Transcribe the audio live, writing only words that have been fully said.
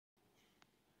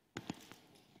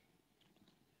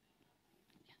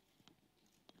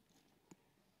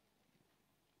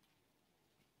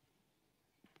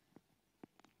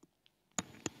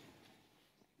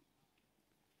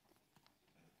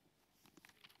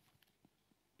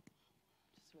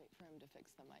wait for him to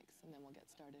fix the mics, and then we'll get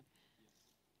started.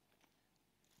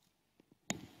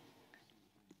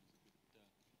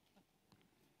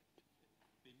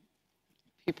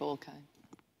 People will kind.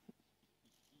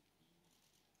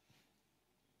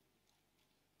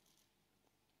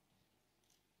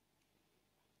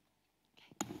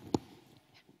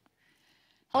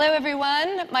 Hello,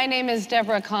 everyone. My name is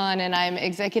Deborah Khan, and I'm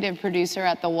executive producer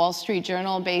at the Wall Street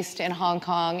Journal based in Hong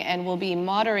Kong, and will be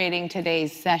moderating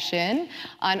today's session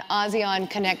on ASEAN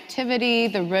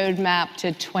connectivity, the roadmap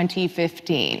to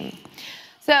 2015.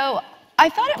 So I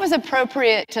thought it was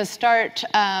appropriate to start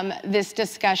this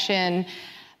discussion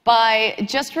by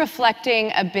just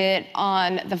reflecting a bit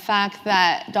on the fact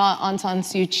that Aung San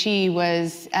Suu Kyi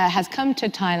has come to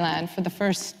Thailand for the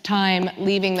first time,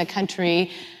 leaving the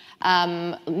country,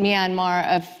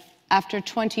 Myanmar, after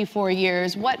 24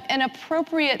 years. What an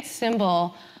appropriate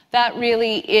symbol that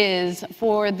really is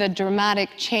for the dramatic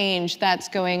change that's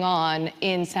going on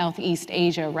in Southeast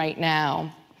Asia right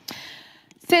now.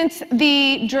 Since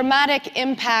the dramatic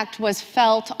impact was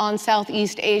felt on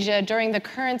Southeast Asia during the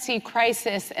currency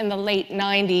crisis in the late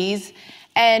 90s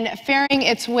and faring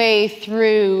its way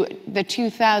through the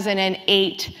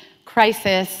 2008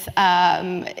 crisis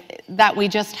that we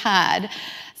just had,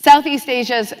 Southeast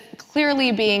Asia is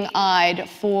clearly being eyed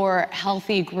for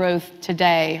healthy growth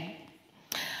today.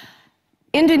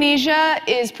 Indonesia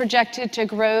is projected to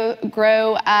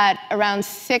grow at around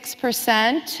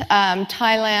 6%,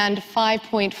 Thailand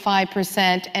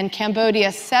 5.5%, and Cambodia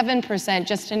 7%,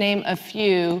 just to name a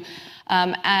few,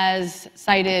 as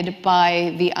cited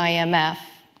by the IMF.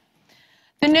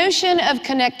 The notion of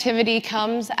connectivity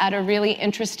comes at a really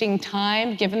interesting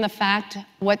time, given the fact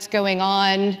what's going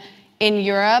on in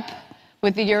Europe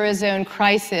with the Eurozone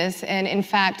crisis, and in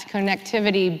fact,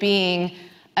 connectivity being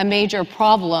a major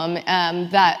problem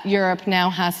that Europe now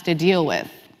has to deal with.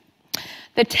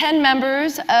 The 10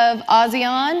 members of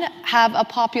ASEAN have a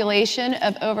population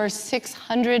of over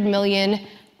 600 million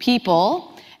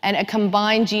people and a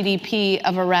combined GDP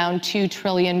of around $2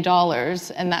 trillion,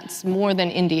 and that's more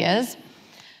than India's.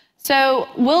 So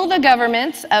will the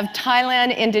governments of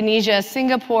Thailand, Indonesia,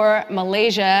 Singapore,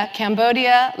 Malaysia,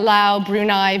 Cambodia, Laos,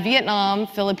 Brunei, Vietnam,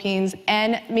 Philippines,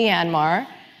 and Myanmar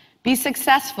be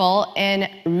successful in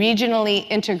regionally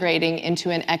integrating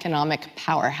into an economic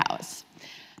powerhouse?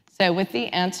 So with the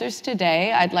answers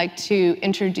today, I'd like to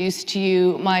introduce to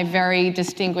you my very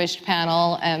distinguished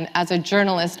panel. And as a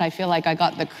journalist, I feel like I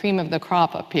got the cream of the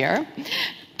crop up here.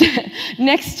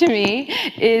 Next to me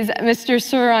is Mr.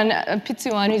 Surin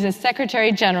Pitsuwan, who's the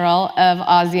Secretary General of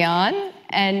ASEAN.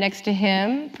 And next to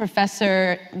him,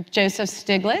 Professor Joseph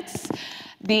Stiglitz,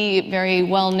 the very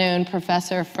well-known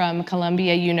professor from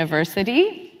Columbia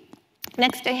University.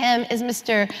 Next to him is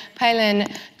Mr.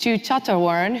 Pailin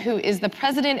Chuchottaworn, who is the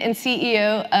president and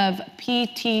CEO of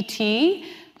PTT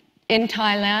in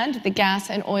Thailand, the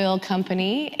gas and oil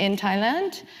company in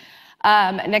Thailand.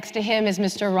 Next to him is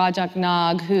Mr.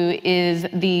 Rajat, who is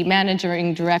the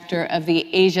managing director of the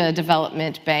Asia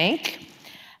Development Bank.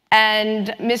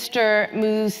 And Mr.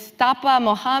 Mustapa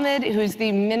Mohamed, who's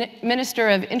the Minister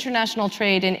of International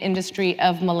Trade and Industry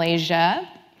of Malaysia.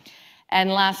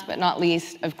 And last but not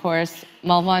least, of course,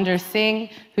 Malvinder Singh,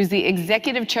 who's the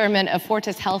Executive Chairman of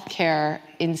Fortis Healthcare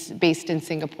based in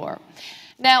Singapore.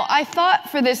 Now, I thought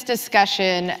for this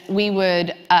discussion, we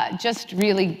would just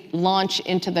really launch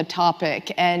into the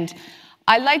topic. And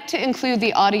I like to include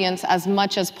the audience as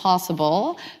much as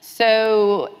possible.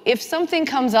 So if something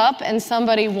comes up and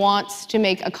somebody wants to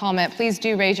make a comment, please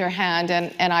do raise your hand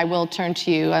and I will turn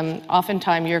to you.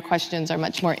 Oftentimes your questions are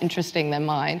much more interesting than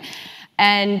mine.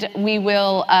 And we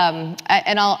will,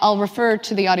 and I'll refer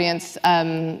to the audience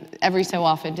every so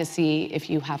often to see if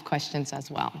you have questions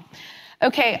as well.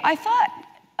 Okay, I thought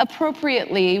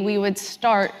appropriately we would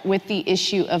start with the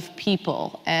issue of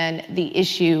people and the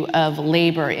issue of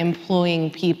labor,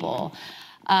 employing people.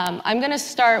 I'm going to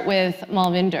start with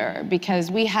Malvinder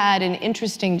because we had an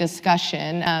interesting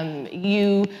discussion.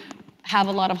 You have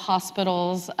a lot of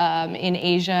hospitals in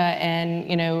Asia and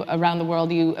around the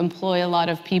world. You employ a lot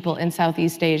of people in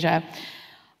Southeast Asia.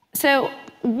 So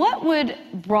what would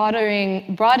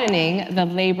broadening the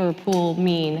labor pool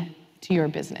mean to your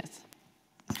business?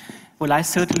 Well, I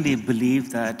certainly believe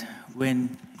that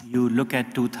when you look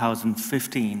at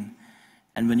 2015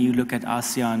 and when you look at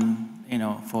ASEAN,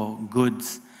 for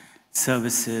goods,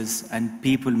 services, and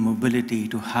people mobility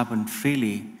to happen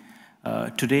freely,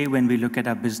 today when we look at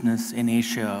our business in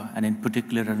Asia and in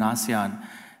particular in ASEAN,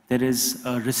 there is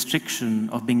a restriction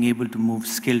of being able to move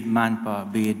skilled manpower,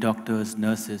 be it doctors,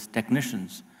 nurses,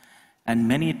 technicians. And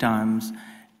many times,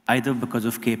 either because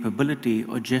of capability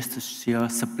or just the sheer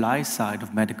supply side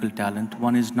of medical talent,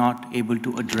 one is not able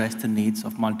to address the needs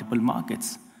of multiple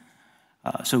markets.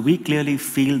 So we clearly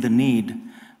feel the need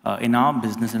in our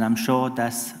business, and I'm sure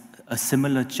that's a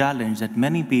similar challenge that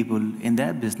many people in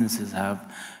their businesses have,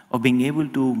 of being able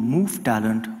to move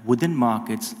talent within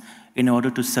markets in order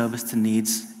to service the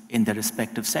needs in their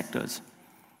respective sectors.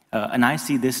 And I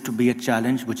see this to be a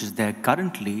challenge which is there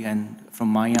currently, and from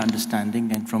my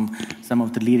understanding and from some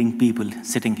of the leading people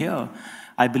sitting here,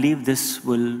 I believe this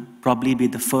will probably be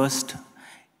the first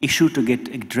issue to get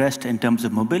addressed in terms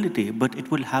of mobility, but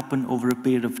it will happen over a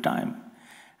period of time.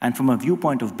 And from a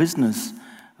viewpoint of business,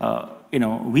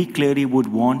 we clearly would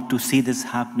want to see this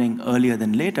happening earlier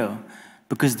than later,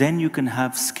 because then you can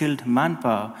have skilled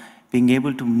manpower being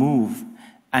able to move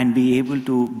and be able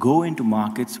to go into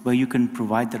markets where you can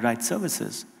provide the right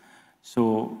services.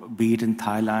 So be it in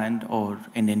Thailand or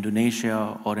in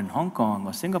Indonesia or in Hong Kong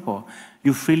or Singapore,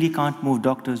 you freely can't move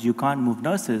doctors, you can't move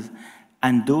nurses,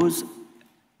 and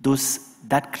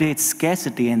that creates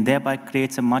scarcity and thereby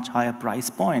creates a much higher price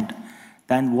point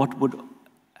than what would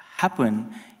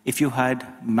happen if you had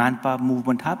manpower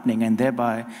movement happening, and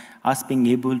thereby us being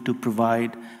able to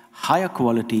provide higher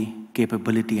quality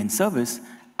capability and service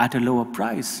at a lower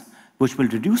price, which will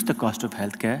reduce the cost of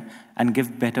healthcare and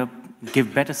give better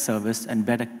service and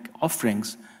better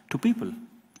offerings to people.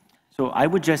 So I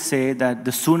would just say that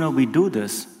the sooner we do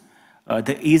this,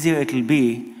 the easier it will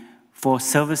be for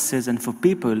services and for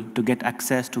people to get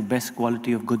access to best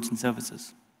quality of goods and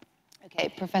services. Okay,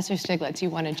 Professor Stiglitz, you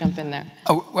want to jump in there?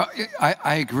 Oh, well,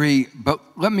 I agree, but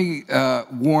let me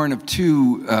warn of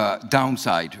two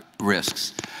downside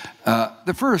risks.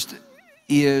 The first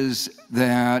is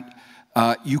that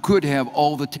you could have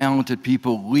all the talented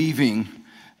people leaving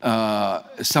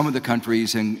some of the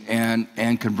countries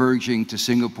and converging to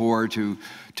Singapore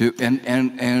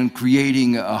and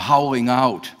creating a howling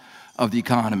out of the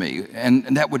economy,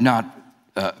 and that would not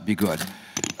be good.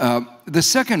 The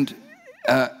second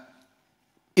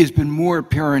has been more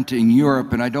apparent in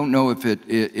Europe, and I don't know if it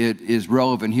is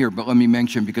relevant here, but let me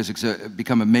mention because it's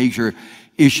become a major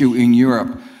issue in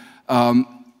Europe.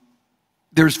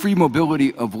 There's free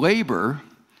mobility of labor,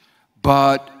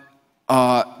 but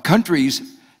countries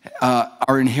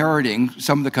are inheriting,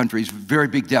 some of the countries, very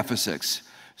big deficits.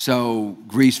 So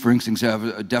Greece, for instance, have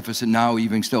a deficit now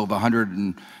even still of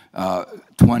 120%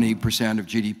 of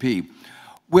GDP.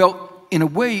 Well, in a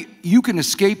way, you can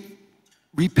escape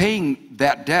repaying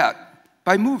that debt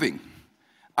by moving.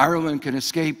 Ireland can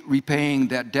escape repaying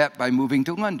that debt by moving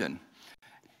to London.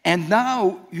 And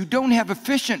now you don't have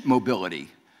efficient mobility.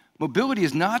 Mobility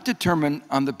is not determined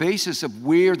on the basis of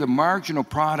where the marginal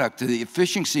product, the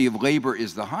efficiency of labor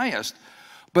is the highest,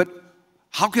 but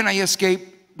how can I escape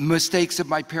mistakes of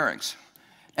my parents?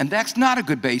 And that's not a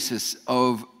good basis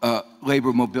of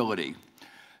labor mobility.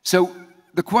 So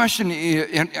the question is,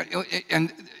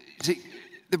 and see,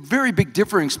 the very big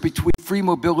difference between free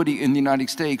mobility in the United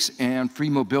States and free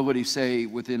mobility, say,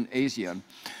 within ASEAN.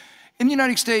 In the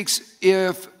United States,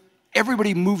 if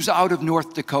everybody moves out of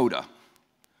North Dakota,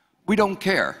 we don't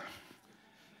care.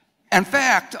 In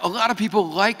fact, a lot of people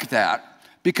like that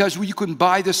because you can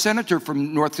buy the senator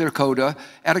from North Dakota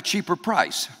at a cheaper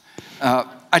price.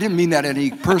 I didn't mean that in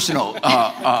any personal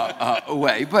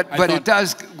way, but it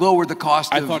does lower the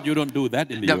cost. I thought you don't do that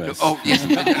in the US. Oh, yes.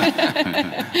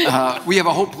 We have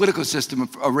a whole political system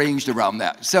arranged around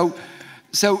that. So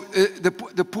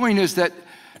the point is that,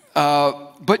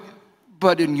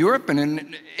 but in Europe and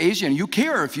in Asia, you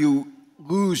care if you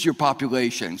lose your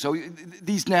population. So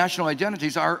these national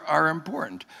identities are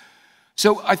important.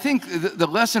 So I think the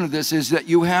lesson of this is that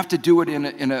you have to do it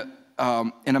in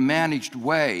a managed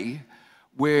way,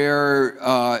 where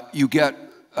you get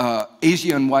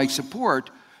ASEAN-wide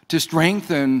support to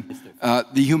strengthen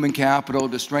the human capital,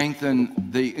 to strengthen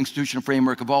the institutional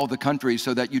framework of all the countries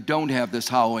so that you don't have this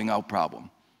howling out problem.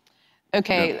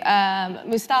 Okay,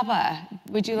 Mustapa,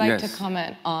 would you like Yes. to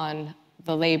comment on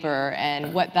the labor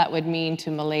and what that would mean to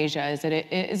Malaysia?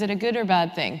 Is it a good or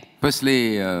bad thing?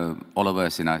 Firstly, all of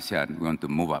us in ASEAN, we want to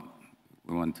move up.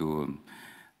 We want to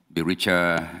be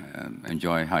richer,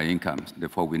 enjoy high incomes.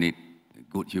 Therefore, we need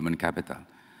good human capital.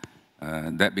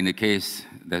 That being the case,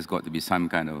 there's got to be some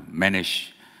kind of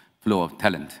managed flow of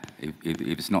talent.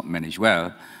 If it's not managed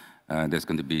well, there's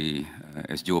going to be,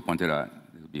 as Joe pointed out,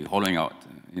 there'll be hollowing out,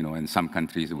 and some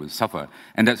countries will suffer.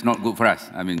 And that's not good for us.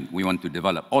 I mean, we want to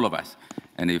develop all of us.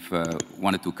 And if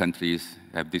one or two countries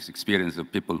have this experience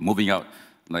of people moving out,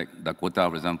 like Dakota,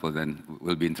 for example, then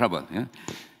we'll be in trouble. Yeah?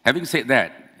 Having said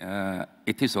that,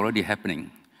 it is already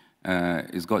happening.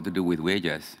 It's got to do with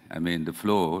wages. I mean, the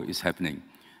flow is happening.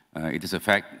 It is a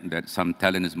fact that some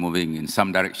talent is moving in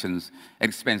some directions at the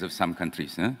expense of some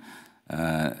countries.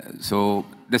 So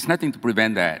there's nothing to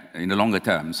prevent that in the longer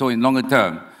term. So in longer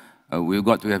term, we've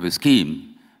got to have a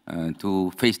scheme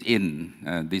to phase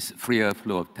in this freer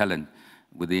flow of talent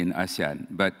within ASEAN.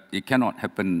 But it cannot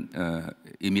happen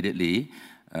immediately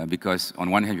because on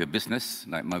one hand you have business,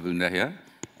 like Mavinda here,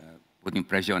 putting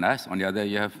pressure on us. On the other,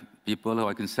 you have people who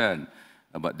are concerned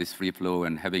about this free flow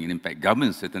and having an impact.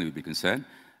 Governments certainly will be concerned,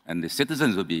 and the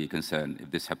citizens will be concerned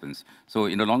if this happens. So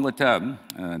in the longer term,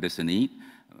 there's a need.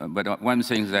 But what I'm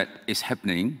saying is that it's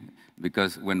happening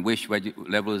because when wage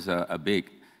levels are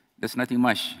big, there's nothing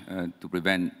much to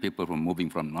prevent people from moving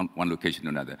from one location to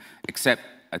another. Except,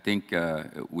 I think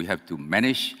we have to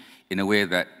manage in a way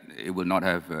that it will not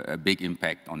have a big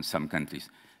impact on some countries.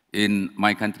 In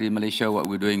my country, Malaysia, what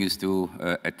we're doing is to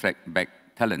attract back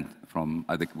talent from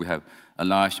other. We have a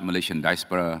large Malaysian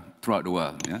diaspora throughout the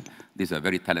world. Yeah? These are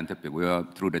very talented people. We are,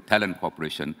 through the Talent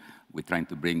Corporation, we're trying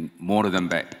to bring more of them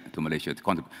back to Malaysia to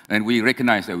contribute. And we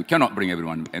recognize that we cannot bring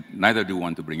everyone, and neither do we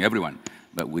want to bring everyone,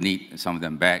 but we need some of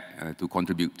them back to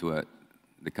contribute to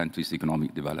the country's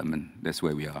economic development. That's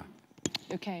where we are.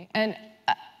 Okay, and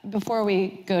before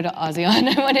we go to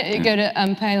ASEAN, I want to go to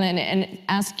Pailin and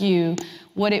ask you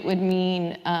what it would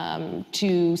mean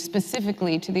to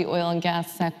specifically to the oil and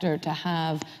gas sector to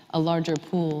have a larger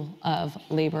pool of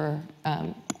labor,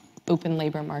 open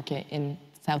labor market in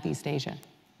Southeast Asia.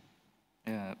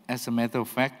 As a matter of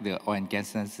fact, the oil and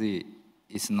gas industry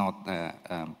is not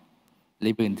a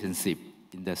labor-intensive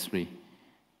industry.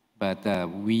 But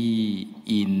we,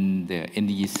 in the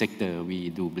energy sector, we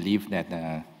do believe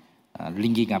that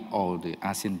linking up all the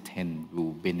ASEAN 10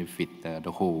 will benefit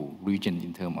the whole region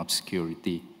in terms of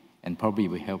security and probably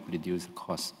will help reduce the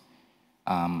cost.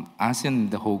 ASEAN,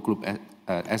 the whole group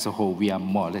as a whole, we are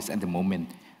more or less at the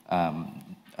moment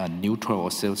neutral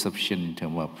or self-sufficient in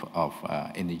terms of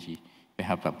energy. We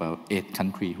have about 8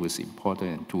 countries who is importer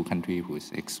and 2 countries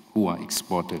who are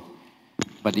exporter.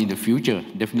 But in the future,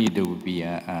 definitely there will be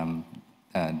a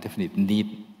definite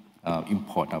need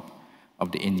import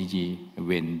of the energy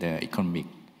when the economic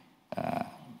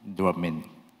development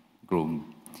growing.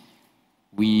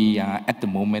 We are at the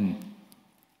moment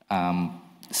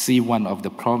see one of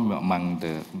the problems among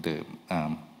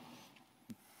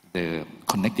the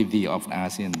connectivity of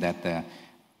ASEAN that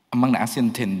among the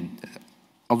ASEAN 10,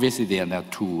 obviously there are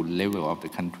 2 levels of the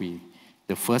country.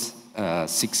 The first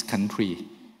 6 countries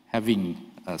having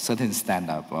a certain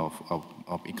standard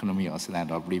of economy or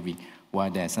standard of living, while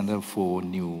there's another 4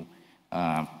 new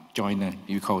joiner,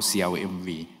 we call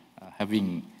CLMV,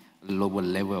 having lower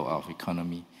level of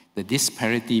economy. The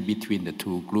disparity between the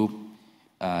 2 groups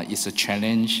is a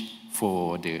challenge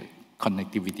for the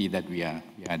connectivity that we are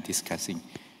discussing.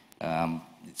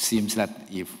 It seems that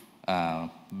if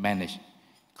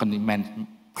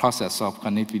process of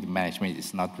connectivity management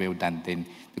is not well done, then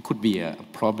there could be a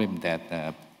problem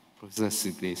that Professor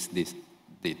Siglis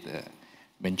did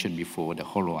mention before, the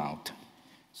hollow out.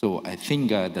 So I think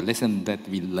the lesson that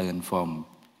we learned from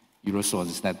Eurozone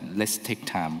is that let's take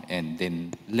time and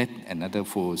then let another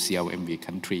 4 CLMV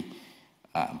country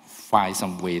find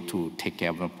some way to take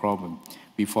care of the problem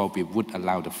before we would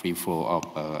allow the free flow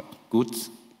of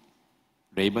goods,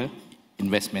 labor,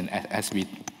 investment as we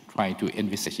try to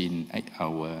envisage in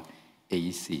our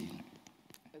AEC.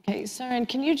 Okay, Surin,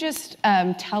 can you just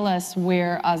tell us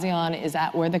where ASEAN is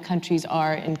at, where the countries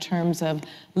are in terms of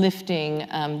lifting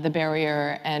the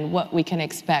barrier and what we can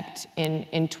expect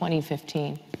in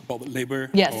 2015? About labor?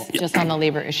 Yes, just on the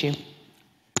labor issue.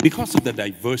 Because of the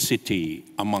diversity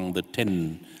among the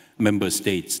 10 member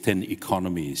states, 10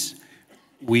 economies,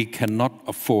 we cannot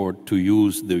afford to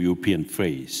use the European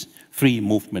phrase, free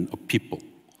movement of people.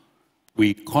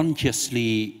 We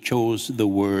consciously chose the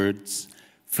words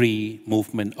free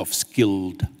movement of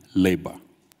skilled labor.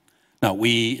 Now,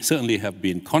 we certainly have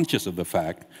been conscious of the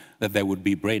fact that there would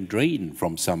be brain drain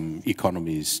from some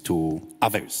economies to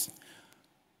others.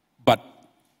 But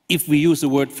if we use the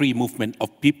word free movement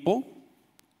of people,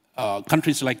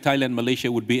 countries like Thailand,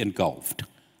 Malaysia would be engulfed.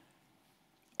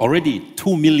 Already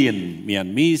 2 million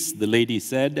Myanmars, the lady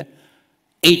said,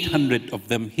 800 of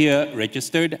them here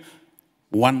registered,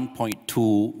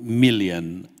 1.2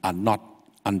 million are not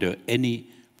under any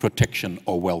protection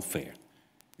or welfare.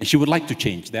 And she would like to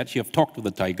change that. She has talked to the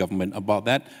Thai government about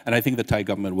that, and I think the Thai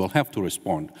government will have to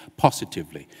respond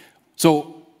positively.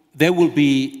 So there will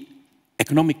be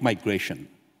economic migration,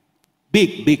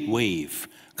 big wave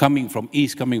coming from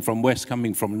east, coming from west,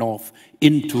 coming from north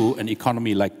into an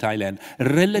economy like Thailand,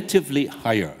 relatively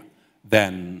higher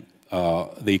than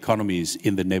the economies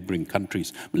in the neighboring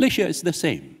countries. Malaysia is the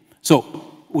same.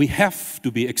 So we have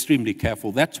to be extremely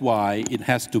careful. That's why it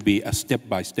has to be a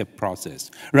step-by-step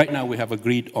process. Right now, we have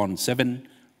agreed on 7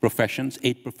 professions,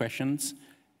 8 professions: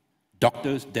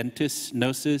 doctors, dentists,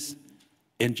 nurses,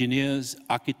 engineers,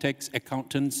 architects,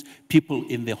 accountants, people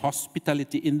in the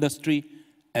hospitality industry,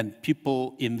 and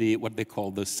people in the, what they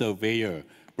call the surveyor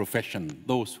profession,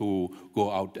 those who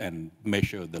go out and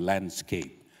measure the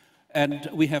landscape. And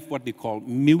we have what they call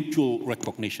mutual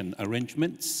recognition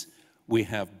arrangements. We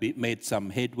have made some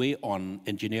headway on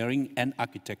engineering and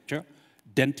architecture.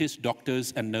 Dentists,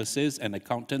 doctors, and nurses and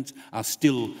accountants are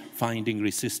still finding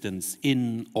resistance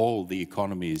in all the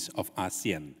economies of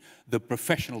ASEAN. The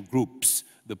professional groups,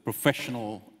 the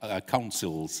professional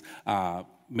councils are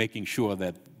making sure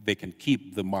that they can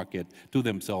keep the market to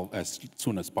themselves as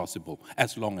soon as possible,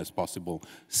 as long as possible.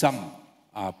 Some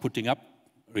are putting up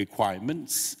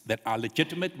requirements that are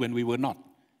legitimate when we were not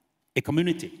a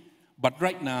community. But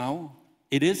right now,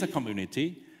 it is a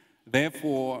community.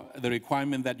 Therefore, the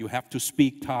requirement that you have to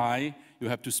speak Thai, you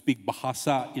have to speak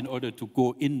Bahasa in order to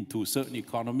go into certain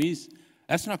economies,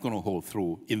 that's not going to hold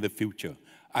through in the future.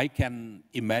 I can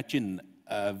imagine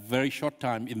a very short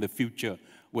time in the future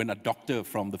when a doctor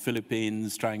from the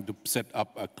Philippines trying to set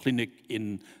up a clinic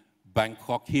in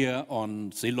Bangkok here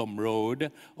on Silom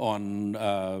Road, on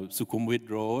Sukhumvit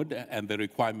Road, and the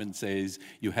requirement says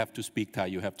you have to speak Thai,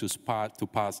 you have to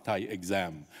pass Thai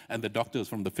exam. And the doctors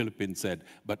from the Philippines said,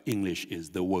 but English is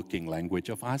the working language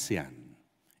of ASEAN.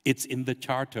 It's in the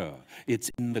charter, it's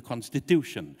in the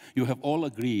constitution. You have all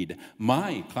agreed,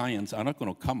 my clients are not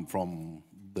going to come from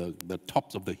the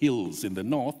tops of the hills in the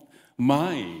north.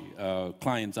 My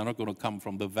clients are not going to come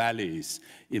from the valleys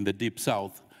in the deep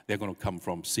south. They're going to come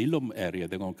from Silom area.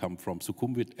 They're going to come from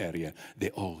Sukhumvit area. They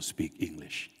all speak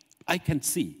English. I can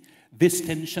see this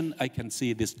tension. I can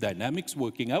see this dynamics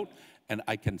working out. And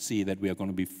I can see that we are going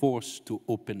to be forced to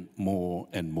open more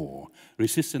and more.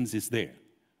 Resistance is there.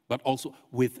 But also,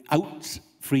 without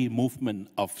free movement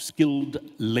of skilled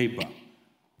labor,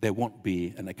 there won't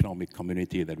be an economic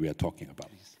community that we are talking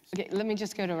about. Okay, let me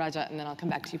just go to Rajat, and then I'll come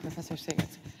back to you, Professor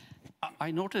Stiglitz.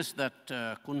 I noticed that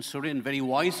Kun Surin very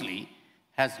wisely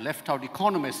has left out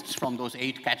economists from those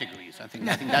 8 categories. I think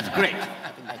that's great.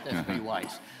 I think that's very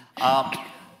wise.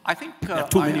 I think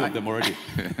too many of them already.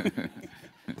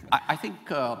 I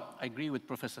think I agree with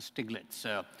Professor Stiglitz.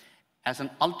 As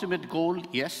an ultimate goal,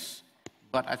 yes,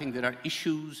 but I think there are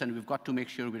issues, and we've got to make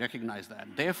sure we recognize that.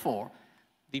 Therefore,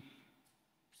 the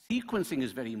sequencing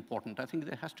is very important. I think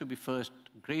there has to be first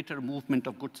greater movement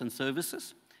of goods and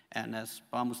services, and as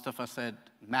Pa Mustapa said,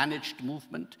 managed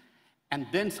movement, and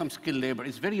then some skilled labor.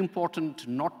 It's very important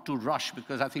not to rush,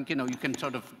 because I think, you can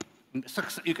sort of,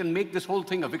 you can make this whole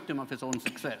thing a victim of its own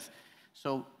success.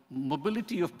 So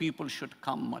mobility of people should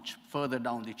come much further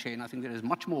down the chain. I think there is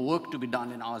much more work to be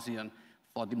done in ASEAN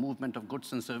for the movement of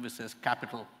goods and services,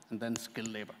 capital, and then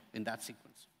skilled labor in that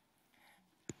sequence.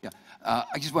 Yeah,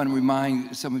 I just want to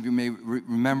remind, some of you may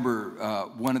remember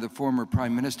one of the former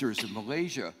prime ministers of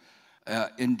Malaysia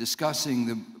in discussing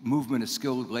the movement of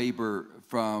skilled labor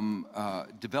from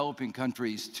developing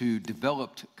countries to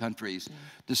developed countries,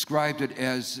 described it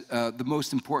as the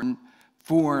most important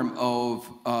form of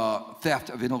theft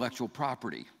of intellectual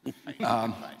property.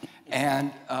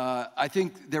 And I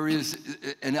think there is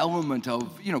an element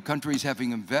of, countries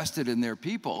having invested in their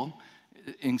people,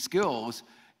 in skills,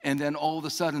 and then all of a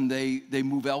sudden they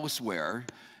move elsewhere.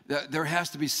 There has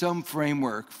to be some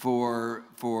framework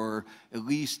for at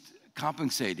least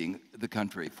compensating the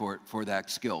country for that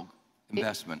skill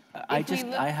investment.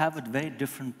 I have a very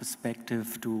different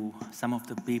perspective to some of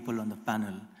the people on the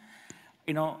panel.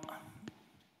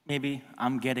 Maybe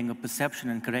I'm getting a perception,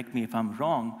 and correct me if I'm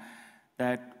wrong,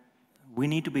 that we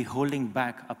need to be holding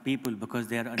back our people because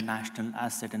they are a national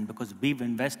asset, and because we've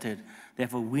invested,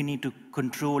 therefore we need to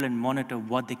control and monitor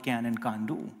what they can and can't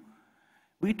do.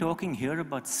 We're talking here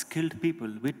about skilled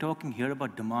people. We're talking here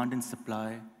about demand and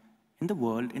supply in the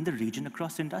world, in the region,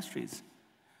 across industries.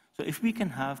 So if we can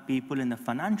have people in the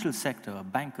financial sector,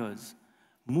 bankers,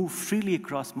 move freely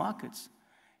across markets,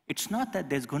 it's not that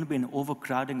there's going to be an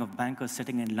overcrowding of bankers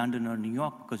sitting in London or New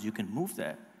York because you can move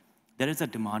there. There is a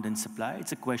demand and supply.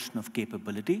 It's a question of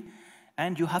capability.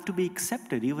 And you have to be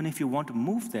accepted. Even if you want to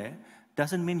move there,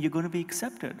 doesn't mean you're going to be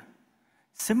accepted.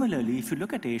 Similarly, if you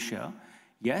look at Asia,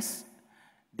 yes,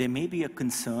 there may be a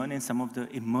concern in some of the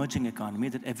emerging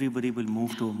economies that everybody will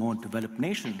move to a more developed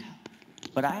nation.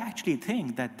 But I actually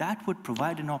think that that would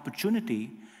provide an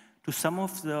opportunity to some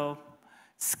of the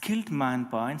skilled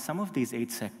manpower in some of these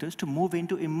 8 sectors to move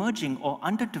into emerging or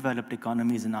underdeveloped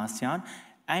economies in ASEAN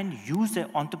and use their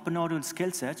entrepreneurial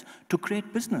skill sets to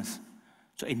create business.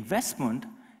 So investment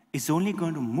is only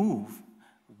going to move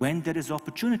when there is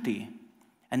opportunity.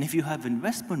 And if you have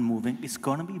investment moving, it's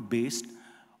going to be based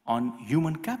on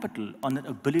human capital, on the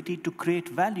ability to create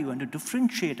value and to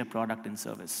differentiate a product and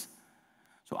service.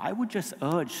 So I would just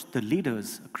urge the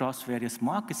leaders across various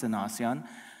markets in ASEAN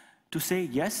to say,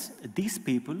 yes, these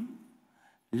people,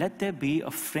 let there be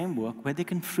a framework where they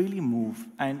can freely move.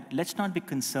 And let's not be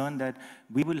concerned that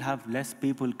we will have less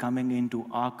people coming into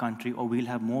our country or we'll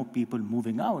have more people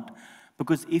moving out.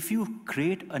 Because if you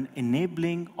create an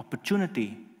enabling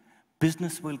opportunity,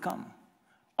 business will come.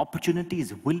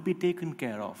 Opportunities will be taken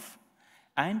care of.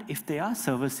 And if there are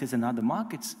services in other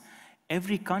markets,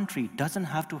 every country doesn't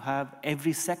have to have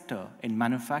every sector in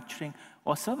manufacturing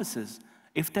or services.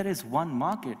 If there is one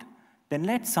market, then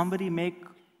let somebody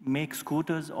make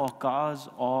scooters or cars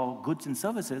or goods and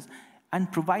services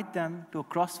and provide them to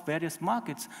across various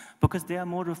markets because they are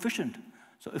more efficient.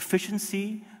 So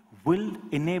efficiency will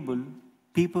enable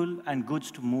people and goods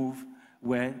to move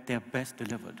where they're best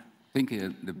delivered. I think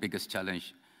the biggest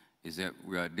challenge is that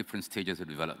we are at different stages of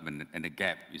development and the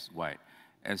gap is wide.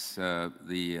 As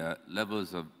the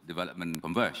levels of development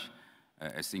converge,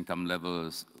 as income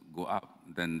levels go up,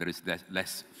 then there is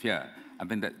less fear. I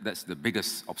mean, that's the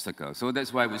biggest obstacle. So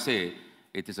that's why we say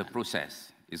it is a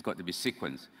process. It's got to be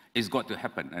sequenced. It's got to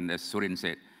happen. And as Surin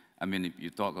said, I mean, if you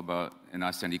talk about an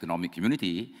ASEAN economic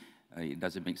community, it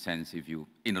doesn't make sense if you,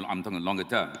 I'm talking longer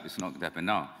term, it's not going to happen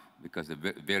now because the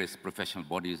various professional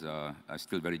bodies are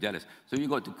still very jealous. So you've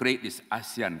got to create this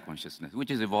ASEAN consciousness,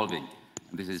 which is evolving.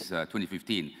 This is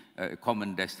 2015, a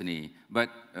common destiny. But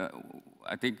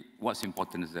I think what's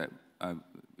important is that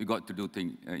we got to do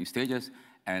things in stages,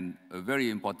 and a very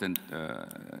important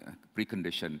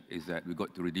precondition is that we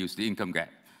got to reduce the income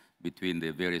gap between the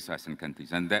various ASEAN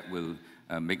countries, and that will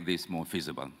make this more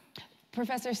feasible.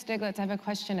 Professor Stiglitz, I have a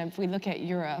question. If we look at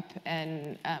Europe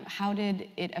and how did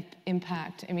it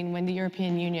impact? I mean, when the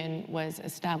European Union was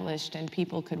established and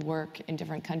people could work in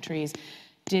different countries,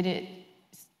 did it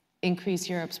increase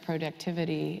Europe's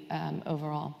productivity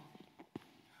overall?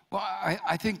 Well,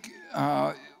 I think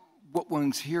what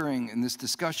one's hearing in this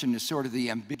discussion is sort of the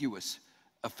ambiguous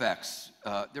effects.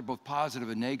 They're both positive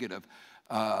and negative.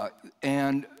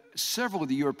 And several of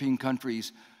the European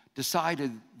countries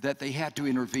decided that they had to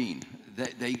intervene.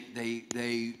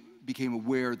 They became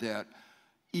aware that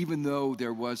even though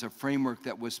there was a framework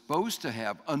that was supposed to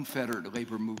have unfettered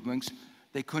labor movements,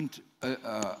 they couldn't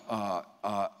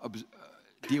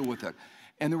deal with it.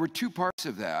 And there were two parts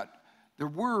of that. There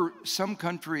were some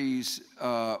countries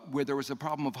where there was a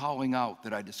problem of hollowing out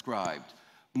that I described.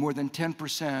 More than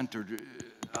 10%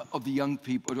 of the young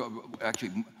people,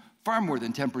 actually far more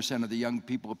than 10% of the young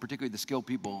people, particularly the skilled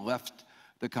people, left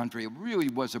the country. It really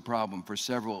was a problem for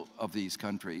several of these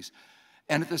countries.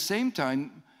 And at the same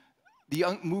time, the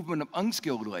movement of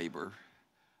unskilled labor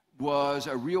was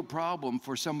a real problem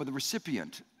for some of the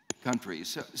recipient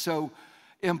countries. So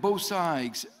on both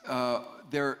sides,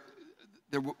 there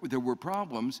were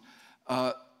problems.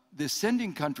 The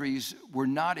sending countries were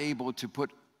not able to put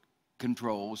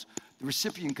controls. The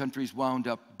recipient countries wound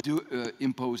up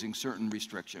imposing certain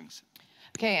restrictions.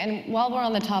 Okay, and while we're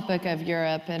on the topic of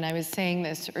Europe, and I was saying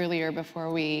this earlier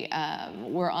before we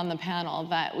were on the panel,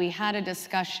 that we had a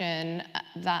discussion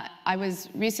that I was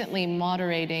recently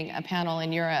moderating a panel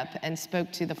in Europe and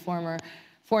spoke to the former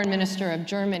foreign minister of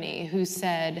Germany, who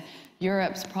said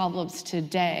Europe's problems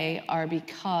today are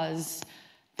because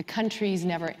the countries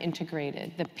never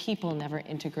integrated, the people never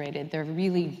integrated. They're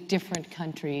really different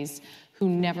countries who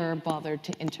never bothered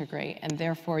to integrate, and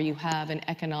therefore you have an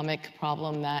economic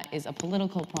problem that is a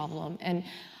political problem. And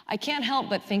I can't help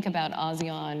but think about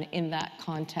ASEAN in that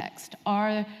context.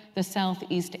 Are the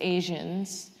Southeast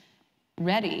Asians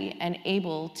ready and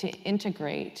able to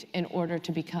integrate in order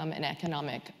to become an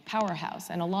economic powerhouse?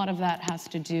 And a lot of that has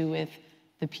to do with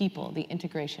the people, the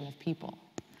integration of people.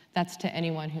 That's to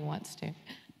anyone who wants to.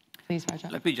 Please,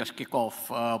 Rajat. Let me just kick off.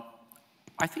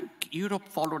 I think Europe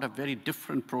followed a very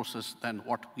different process than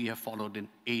what we have followed in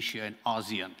Asia and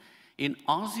ASEAN. In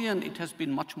ASEAN, it has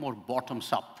been much more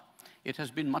bottoms up. It has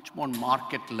been much more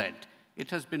market-led. It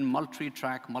has been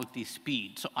multi-track,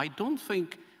 multi-speed. So I don't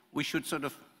think we should sort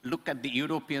of look at the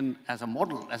European as a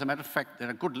model. As a matter of fact, there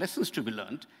are good lessons to be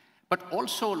learned, but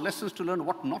also lessons to learn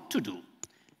what not to do.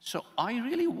 So I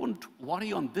really wouldn't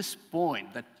worry on this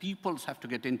point that peoples have to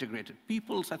get integrated.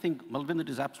 Peoples, I think Malvinder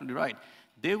is absolutely right.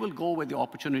 They will go where the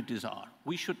opportunities are.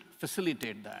 We should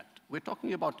facilitate that. We're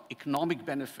talking about economic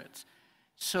benefits.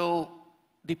 So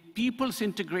the people's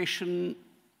integration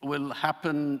will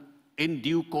happen in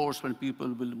due course when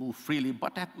people will move freely,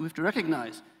 but we have to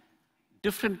recognize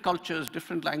different cultures,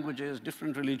 different languages,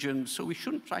 different religions, so we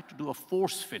shouldn't try to do a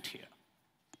force fit here.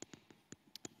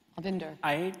 Alvinder.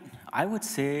 I would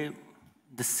say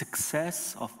the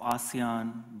success of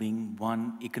ASEAN being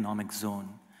one economic zone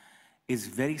is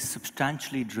very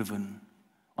substantially driven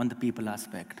on the people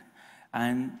aspect.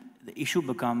 And the issue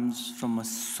becomes, from a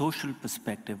social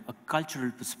perspective, a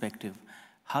cultural perspective,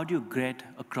 how do you get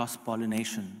a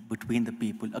cross-pollination between the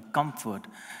people, a comfort,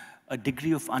 a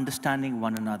degree of understanding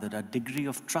one another, a degree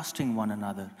of trusting one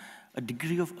another, a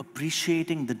degree of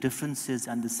appreciating the differences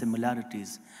and the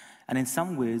similarities. And in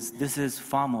some ways, this is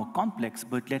far more complex,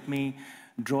 but let me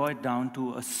draw it down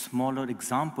to a smaller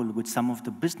example, which some of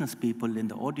the business people in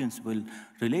the audience will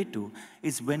relate to,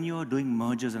 is when you're doing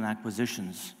mergers and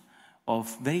acquisitions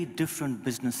of very different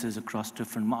businesses across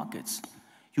different markets.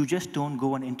 You just don't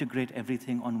go and integrate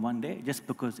everything on one day just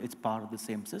because it's part of the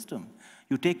same system.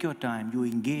 You take your time, you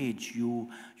engage, you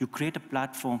create a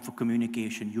platform for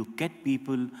communication, you get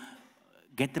people,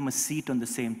 get them a seat on the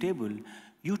same table,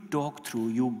 you talk through,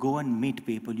 you go and meet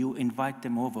people, you invite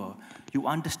them over, you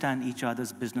understand each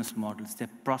other's business models, their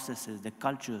processes, their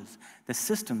cultures, their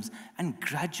systems, and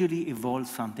gradually evolve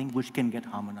something which can get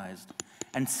harmonized.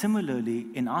 And similarly,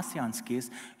 in ASEAN's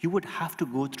case, you would have to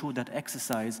go through that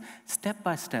exercise step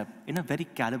by step in a very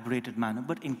calibrated manner,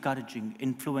 but encouraging,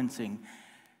 influencing,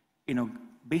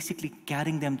 basically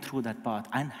carrying them through that path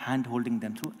and hand-holding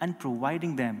them through and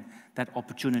providing them that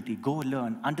opportunity. Go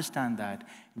learn, understand that,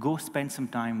 go spend some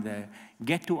time there,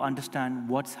 get to understand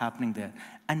what's happening there.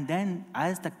 And then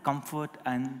as the comfort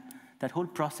and that whole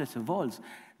process evolves,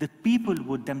 the people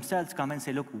would themselves come and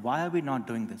say, look, why are we not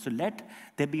doing this? So let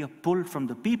there be a pull from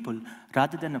the people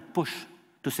rather than a push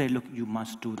to say, look, you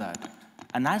must do that.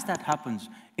 And as that happens,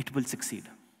 it will succeed.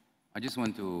 I just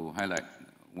want to highlight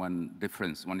one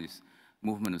difference. One is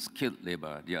movement of skilled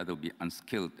labor, the other will be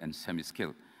unskilled and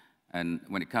semi-skilled. And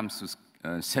when it comes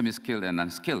to semi-skilled and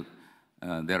unskilled,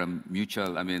 there are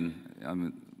mutual,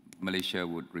 Malaysia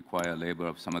would require labor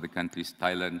of some other countries,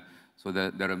 Thailand, so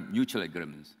there are mutual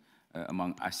agreements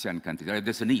among ASEAN countries.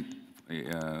 There's a need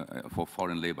for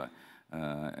foreign labor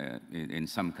in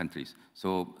some countries.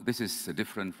 So this is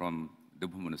different from the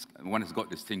movement of, one has got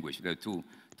distinguished. There are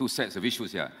two sets of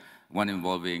issues here. One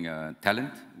involving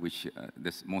talent, which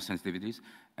there's more sensitivities,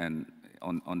 and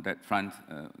on that front,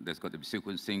 there's got to be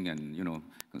sequencing and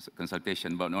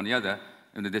consultation. But on the other,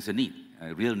 there's a need,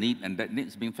 a real need, and that need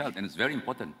is being felt, and it's very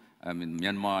important.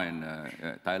 Myanmar and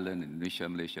Thailand, Indonesia,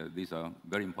 Malaysia, these are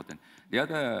very important. The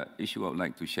other issue I would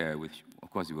like to share, which of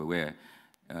course you're aware,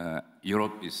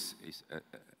 Europe is a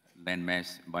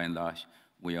landmass by and large.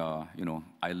 We are,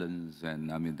 islands,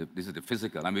 and this is the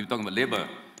physical. We're talking about labor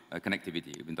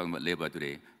connectivity. We've been talking about labor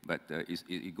today, but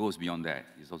it goes beyond that.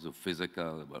 It's also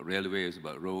physical, about railways,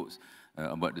 about roads,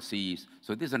 about the seas.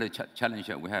 So this is a challenge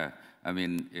that we have,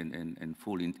 in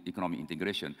full economic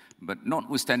integration. But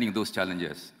notwithstanding those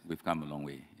challenges, we've come a long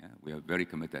way. Yeah? We are very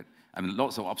committed.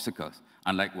 Lots of obstacles,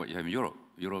 unlike what you have in Europe.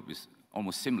 Europe is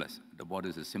almost seamless. The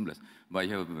borders are seamless. But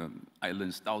you have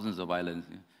islands, thousands of islands.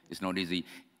 Yeah? It's not easy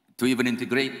to even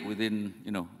integrate within,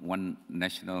 one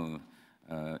national,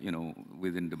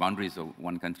 within the boundaries of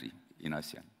one country in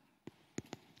ASEAN.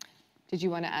 Did you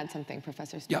want to add something,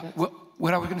 Professor Stiglitz? Yeah, well,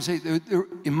 what I was going to say,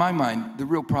 in my mind, the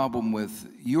real problem with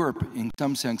Europe, in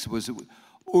some sense, was it was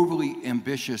overly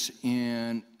ambitious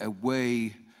in a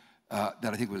way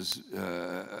that I think was,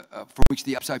 for which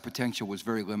the upside potential was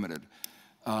very limited.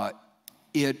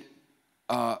 It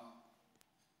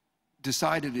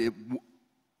decided it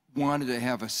wanted to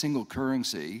have a single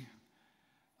currency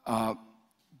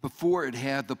before it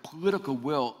had the political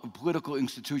will, political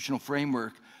institutional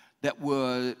framework that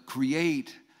would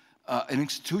create an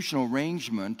institutional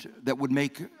arrangement that would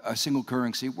make a single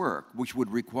currency work, which would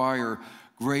require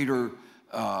greater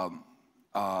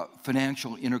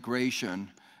financial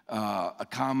integration, a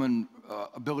common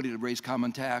ability to raise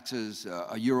common taxes,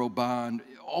 a euro bond,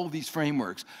 all these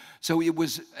frameworks. So it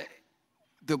was,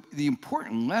 the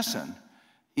important lesson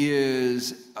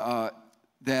is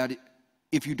that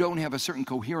if you don't have a certain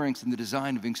coherence in the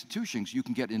design of institutions, you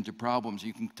can get into problems,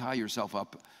 you can tie yourself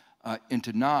up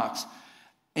into knots.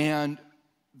 And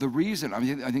the reason,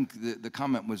 I think the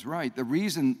comment was right, the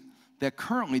reason that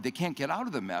currently they can't get out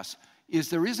of the mess is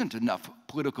there isn't enough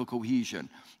political cohesion.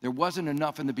 There wasn't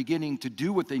enough in the beginning to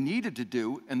do what they needed to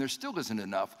do, and there still isn't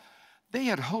enough. They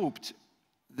had hoped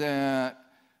that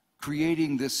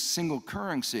creating this single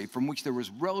currency, from which there was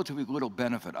relatively little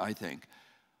benefit, I think,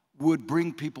 would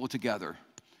bring people together.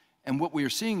 And what we are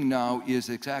seeing now is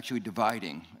it's actually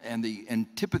dividing. And the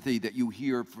antipathy that you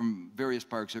hear from various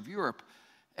parts of Europe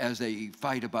as they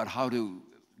fight about how to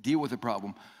deal with the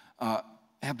problem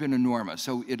have been enormous.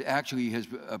 So it actually has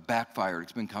backfired.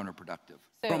 It's been counterproductive.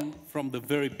 From the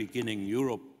very beginning,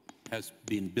 Europe has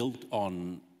been built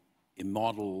on a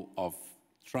model of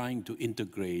trying to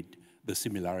integrate the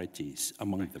similarities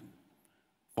among them.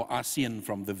 For ASEAN,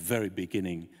 from the very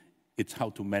beginning, it's how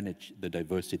to manage the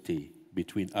diversity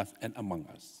between us and among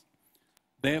us.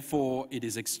 Therefore, it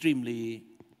is extremely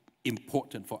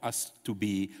important for us to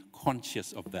be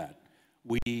conscious of that.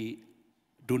 We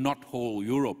do not hold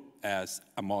Europe as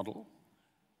a model.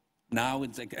 Now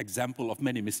it's an example of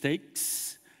many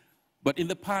mistakes, but in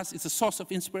the past it's a source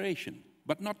of inspiration,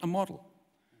 but not a model,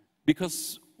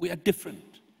 because we are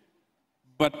different.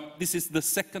 But this is the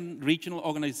second regional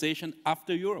organization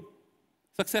after Europe,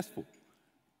 successful.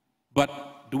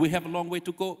 But do we have a long way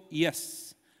to go?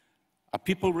 Yes. Are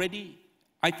people ready?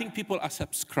 I think people are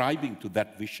subscribing to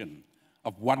that vision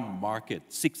of one market,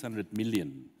 600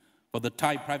 million. For the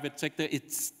Thai private sector,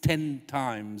 it's 10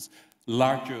 times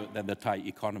larger than the Thai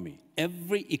economy.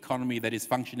 Every economy that is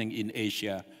functioning in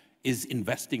Asia is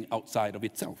investing outside of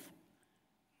itself.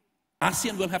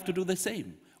 ASEAN will have to do the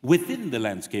same. Within the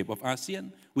landscape of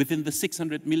ASEAN, within the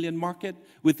 600 million market,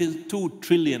 within 2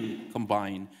 trillion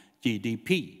combined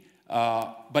GDP.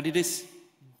 But it is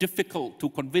difficult to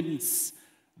convince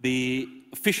the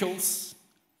officials,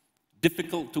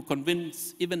 difficult to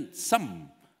convince even some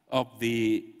of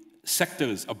the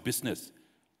sectors of business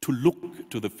to look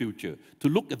to the future, to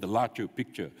look at the larger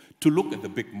picture, to look at the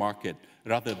big market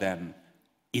rather than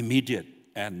immediate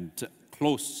and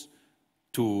close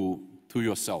to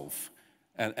yourself.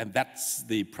 And that's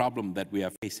the problem that we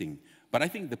are facing. But I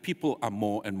think the people are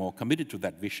more and more committed to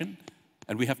that vision,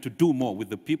 and we have to do more with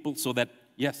the people so that,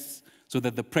 yes, so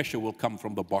that the pressure will come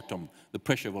from the bottom, the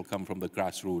pressure will come from the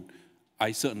grassroots.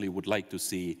 I certainly would like to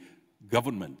see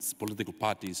governments, political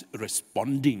parties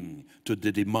responding to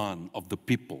the demand of the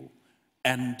people,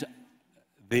 and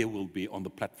they will be on the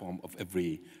platform of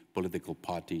every political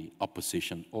party,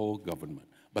 opposition or government.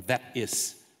 But that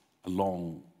is a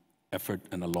long effort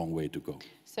and a long way to go.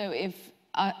 So if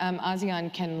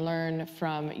ASEAN can learn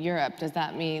from Europe, does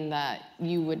that mean that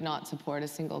you would not support a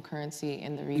single currency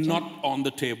in the region? Not on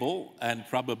the table, and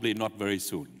probably not very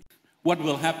soon. What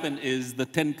will happen is the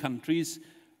 10 countries,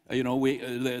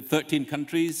 the 13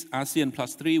 countries, ASEAN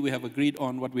plus 3, we have agreed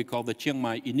on what we call the Chiang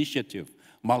Mai Initiative,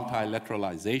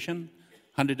 multilateralization,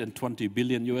 $120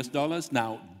 billion US,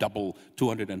 now double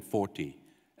 240.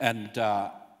 And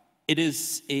it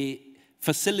is a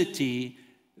facility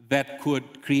that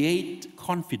could create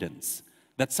confidence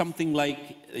that something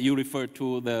like you referred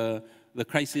to the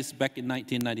crisis back in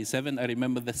 1997. I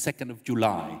remember the 2nd of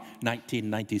July,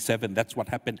 1997. That's what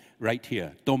happened right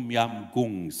here. Tom Yam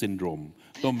Goong syndrome,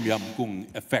 Tom Yam Goong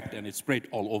effect, and it spread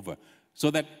all over. So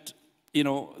that,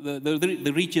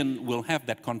 the region will have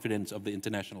that confidence of the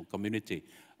international community.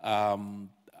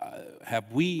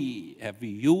 Have we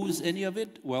used any of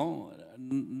it? Well,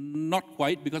 not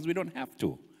quite, because we don't have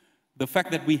to. The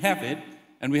fact that we have it,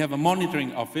 and we have a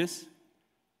monitoring office,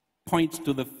 points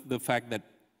to the fact that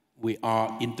we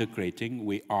are integrating,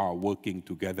 we are working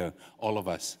together, all of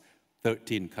us,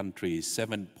 13 countries,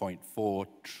 7.4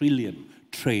 trillion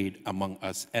trade among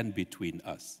us and between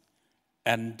us.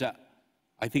 And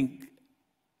I think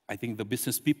the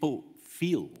business people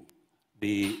feel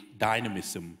the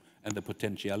dynamism and the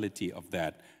potentiality of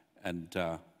that. And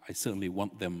I certainly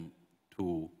want them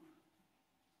to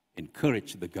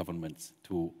encourage the governments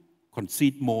to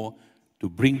concede more, to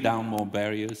bring down more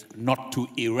barriers, not to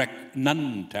erect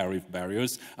non-tariff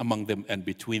barriers among them and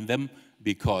between them,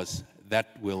 because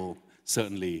that will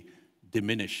certainly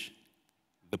diminish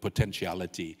the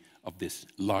potentiality of this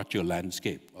larger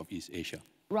landscape of East Asia.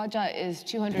 Rajat, is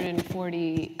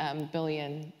 $240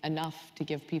 billion enough to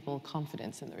give people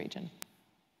confidence in the region?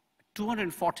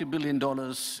 $240 billion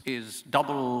is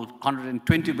double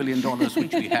 $120 billion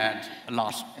which we had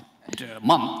last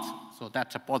month, so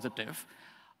that's a positive.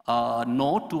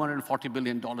 No, $240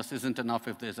 billion isn't enough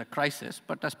if there's a crisis,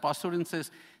 but as Surin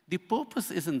says, the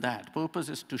purpose isn't that. The purpose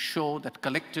is to show that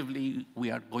collectively we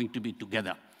are going to be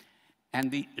together. And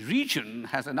the region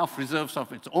has enough reserves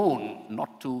of its own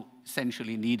not to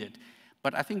essentially need it.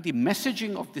 But I think the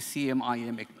messaging of the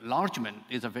CMIM enlargement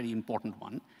is a very important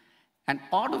one. And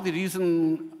part of the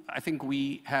reason I think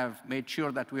we have made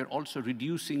sure that we're also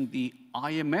reducing the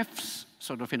IMF's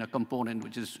sort of in a component,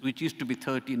 which used to be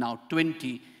 30, now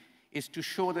 20, is to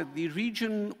show that the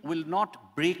region will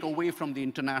not break away from the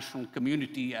international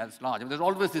community as large. There's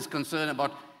always this concern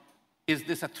about, is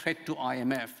this a threat to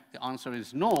IMF? The answer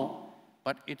is no,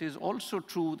 but it is also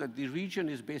true that the region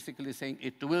is basically saying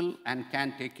it will and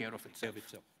can take care of itself.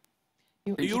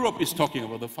 Europe is talking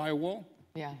about the firewall.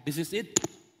 Yeah. This is it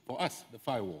for us, the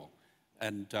firewall.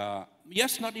 And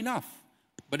yes, not enough,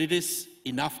 but it is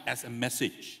enough as a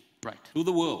message to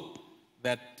the world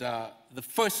that the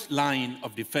first line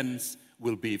of defense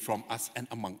will be from us and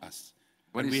among us.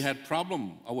 When we had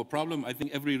our problem, I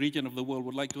think every region of the world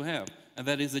would like to have, and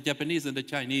that is the Japanese and the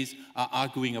Chinese are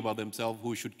arguing about themselves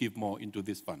who should give more into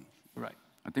this fund. Right.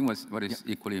 I think what is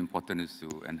equally important is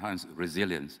to enhance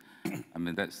resilience. I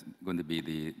mean, that's going to be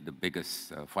the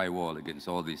biggest firewall against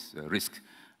all these risks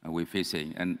we're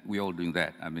facing, and we're all doing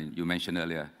that. I mean, you mentioned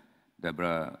earlier,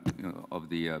 Deborah, of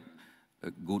the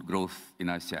good growth in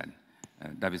ASEAN,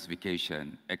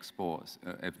 diversification, exports,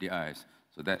 FDIs.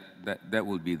 So that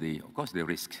will be of course, the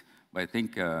risk. But I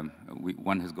think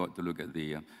one has got to look at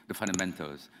the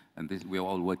fundamentals, and we're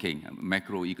all working,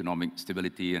 macroeconomic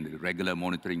stability and the regular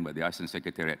monitoring by the ASEAN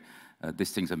Secretariat.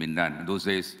 These things have been done. In those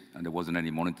days, there wasn't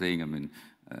any monitoring. I mean,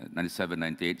 97,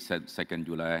 98, 2nd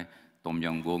July, Tom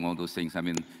Yum Goong, all those things. I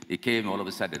mean, it came all of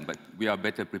a sudden, but we are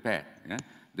better prepared. Yeah?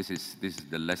 This is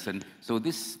the lesson. So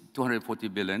this 240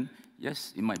 billion,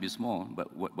 yes, it might be small,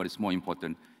 but what is more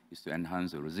important is to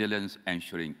enhance the resilience,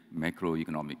 ensuring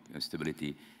macroeconomic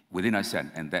stability within ASEAN,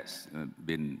 and that's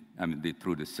been, I mean,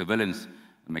 through the surveillance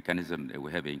mechanism that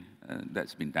we're having,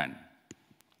 that's been done.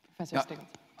 Professor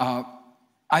Stiglitz.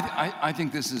 I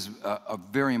think this is a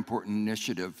very important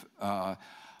initiative.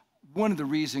 One of the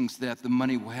reasons that the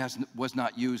money was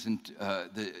not used in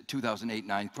the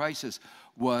 2008-9 crisis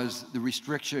was the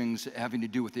restrictions having to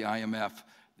do with the IMF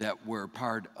that were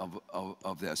part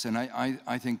of this. And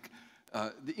I think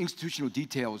the institutional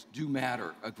details do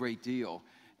matter a great deal,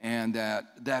 and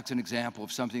that's an example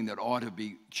of something that ought to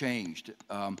be changed.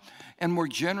 And more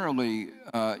generally,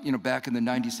 back in the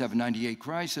 97-98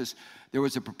 crisis, there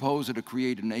was a proposal to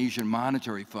create an Asian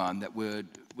monetary fund that would,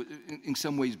 in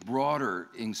some ways, broader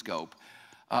in scope.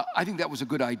 I think that was a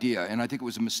good idea, and I think it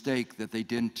was a mistake that they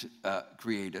didn't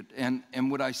create it.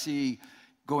 And what I see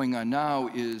going on now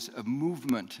is a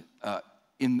movement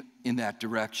in that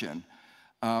direction.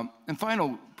 And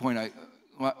final point I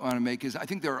want to make is I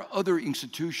think there are other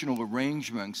institutional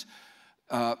arrangements,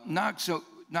 not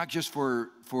just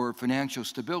for financial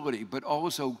stability, but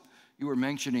also you were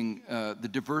mentioning the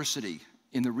diversity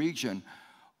in the region.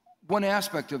 One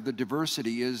aspect of the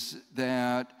diversity is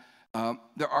that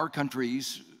there are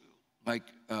countries like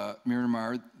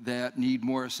Myanmar that need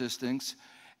more assistance,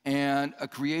 and a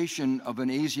creation of an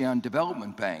ASEAN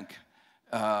Development Bank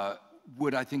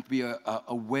would, I think, be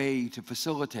a way to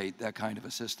facilitate that kind of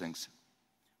assistance.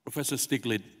 Professor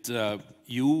Stiglitz,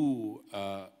 you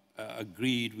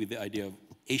agreed with the idea of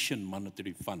Asian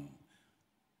Monetary Fund,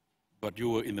 but you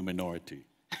were in the minority.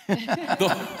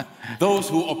 Those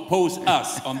who opposed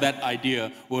us on that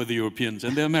idea were the Europeans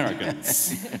and the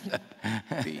Americans.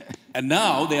 And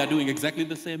now they are doing exactly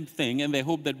the same thing, and they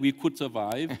hope that we could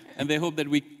survive, and they hope that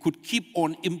we could keep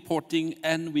on importing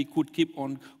and we could keep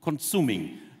on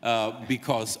consuming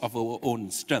because of our own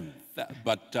strength.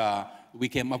 But we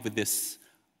came up with this.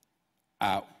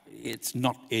 It's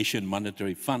not Asian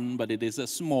Monetary Fund, but it is a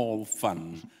small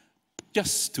fund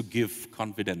just to give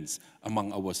confidence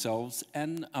among ourselves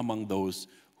and among those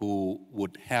who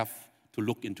would have to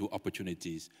look into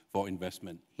opportunities for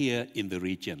investment here in the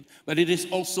region. But it is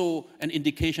also an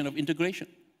indication of integration.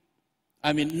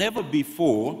 I mean, never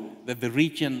before that the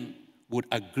region would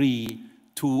agree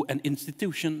to an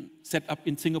institution set up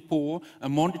in Singapore, a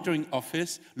monitoring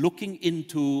office looking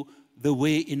into the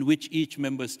way in which each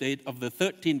member state of the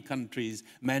 13 countries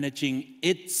managing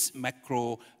its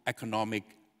macroeconomic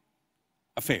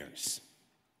affairs.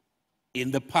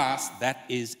 In the past, that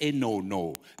is a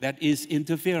no-no. That is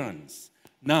interference.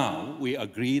 Now, we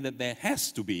agree that there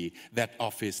has to be that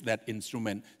office, that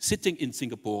instrument, sitting in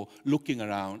Singapore, looking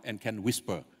around and can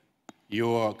whisper,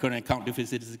 your current account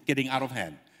deficit is getting out of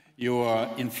hand. Your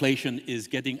inflation is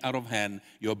getting out of hand.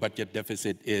 Your budget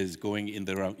deficit is going in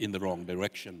the wrong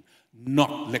direction.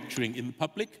 Not lecturing in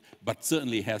public, but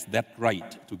certainly has that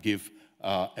right to give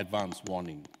advance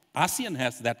warning. ASEAN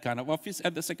has that kind of office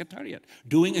at the Secretariat,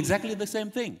 doing exactly the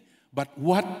same thing. But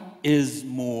what is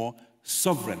more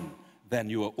sovereign than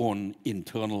your own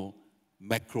internal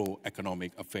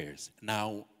macroeconomic affairs?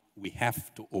 Now we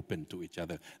have to open to each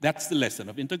other. That's the lesson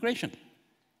of integration.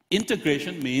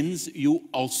 Integration means you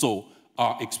also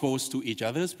are exposed to each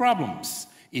other's problems,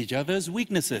 each other's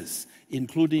weaknesses,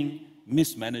 including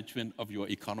mismanagement of your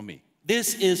economy.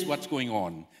 This is what's going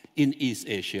on in East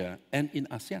Asia and in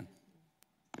ASEAN.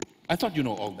 I thought you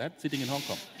know all that, sitting in Hong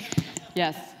Kong.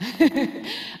 Yes.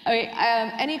 Okay,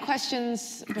 any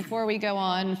questions before we go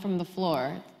on from the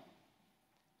floor?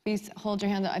 Please hold your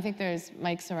hand up. I think there's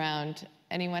mics around.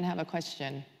 Anyone have a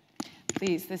question?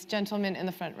 Please, this gentleman in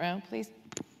the front row, please.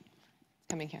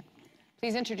 Coming here.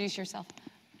 Please introduce yourself.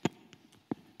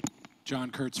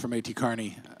 John Kurtz from A.T.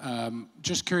 Kearney.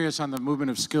 Just curious on the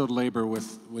movement of skilled labor,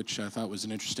 which I thought was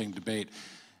an interesting debate.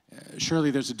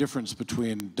 Surely there's a difference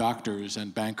between doctors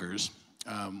and bankers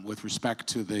with respect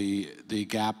to the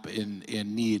gap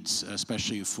in needs,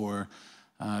 especially for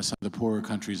some of the poorer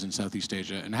countries in Southeast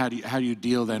Asia. And how do you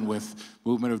deal then with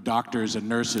movement of doctors and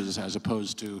nurses as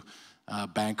opposed to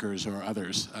bankers or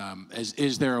others?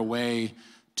 Is there a way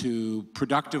to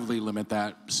productively limit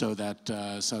that so that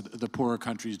so the poorer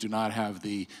countries do not have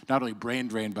the not only brain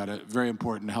drain but a very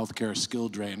important healthcare skill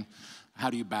drain? How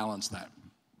do you balance that?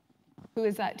 Who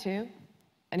is that to?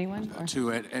 Anyone? Or?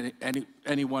 To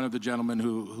any one of the gentlemen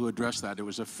who addressed that. It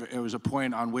was a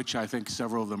point on which I think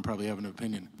several of them probably have an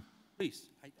opinion. Please,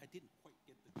 I didn't quite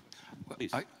get the question.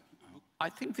 Please. I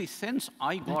think the sense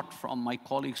I got from my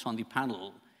colleagues on the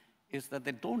panel is that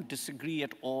they don't disagree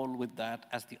at all with that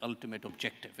as the ultimate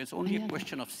objective. It's only a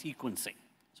question of sequencing.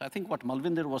 So I think what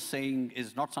Malvinder was saying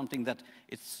is not something that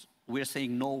we're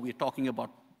saying no, we're talking about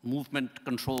movement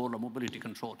control or mobility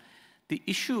control. The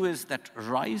issue is that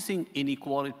rising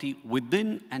inequality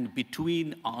within and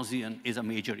between ASEAN is a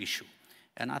major issue.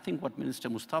 And I think what Minister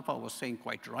Mustapa was saying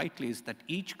quite rightly is that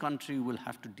each country will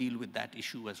have to deal with that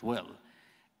issue as well.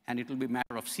 And it will be a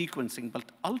matter of sequencing, but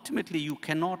ultimately you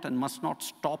cannot and must not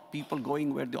stop people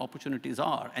going where the opportunities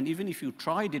are. And even if you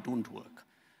tried, it won't work.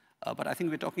 But I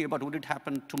think we're talking about would it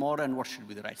happen tomorrow and what should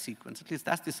be the right sequence. At least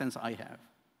that's the sense I have.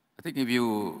 I think if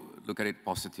you look at it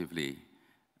positively,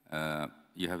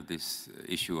 you have this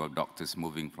issue of doctors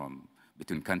moving from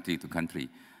between country to country.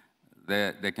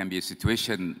 There can be a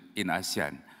situation in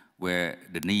ASEAN where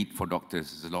the need for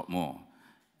doctors is a lot more.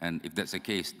 And if that's the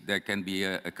case, there can be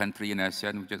a country in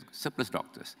ASEAN which has surplus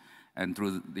doctors. And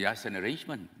through the ASEAN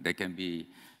arrangement, there can be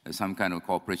some kind of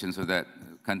cooperation so that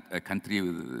a country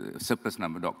with a surplus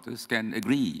number of doctors can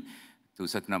agree to a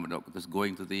certain number of doctors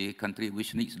going to the country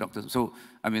which needs doctors. So,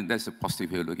 I mean, that's a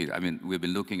positive way of looking at it. I mean, we've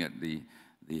been looking at the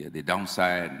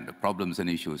downside, and the problems and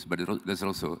issues, but there's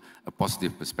also a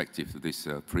positive perspective to this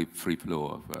free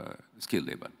flow of skilled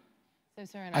labor. So,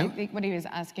 Surin, I think what he was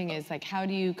asking is, like, how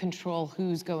do you control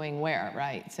who's going where,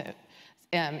 right? So,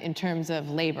 in terms of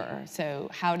labor, so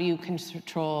how do you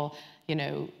control, you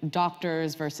know,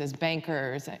 doctors versus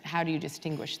bankers? How do you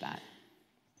distinguish that?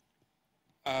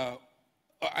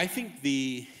 I think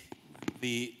the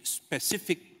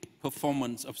specific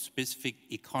performance of specific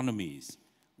economies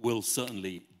will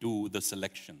certainly do the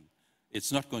selection.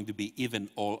 It's not going to be even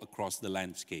all across the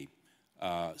landscape.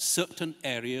 Certain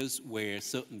areas where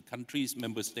certain countries,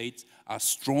 member states, are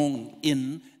strong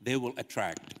in, they will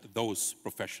attract those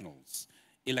professionals.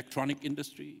 Electronic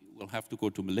industry will have to go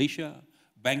to Malaysia.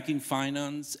 Banking,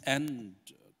 finance, and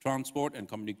transport and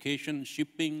communication,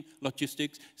 shipping,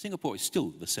 logistics. Singapore is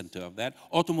still the center of that.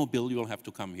 Automobile, you will have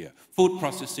to come here. Food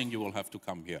processing, you will have to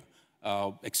come here.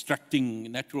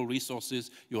 Extracting natural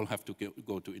resources, you will have to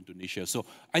go to Indonesia. So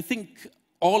I think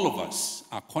all of us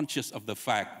are conscious of the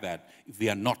fact that if we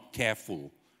are not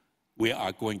careful, we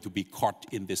are going to be caught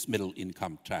in this middle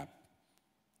income trap.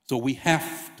 So we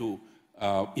have to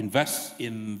invest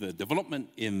in the development,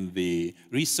 in the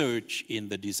research, in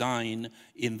the design,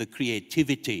 in the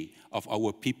creativity of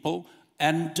our people.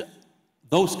 And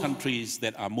those countries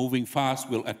that are moving fast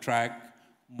will attract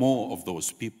more of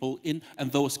those people in, and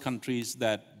those countries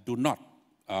that do not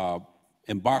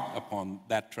embark upon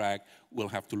that track will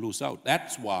have to lose out.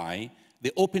 That's why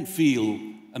the open field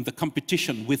and the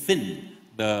competition within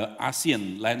the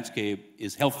ASEAN landscape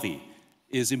is healthy,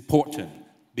 is important,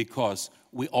 because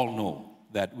we all know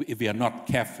that if we are not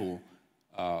careful,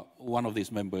 one of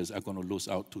these members are going to lose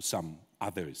out to some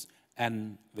others.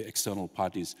 And the external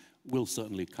parties will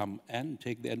certainly come and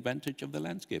take the advantage of the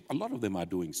landscape. A lot of them are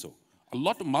doing so. A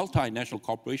lot of multinational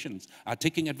corporations are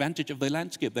taking advantage of the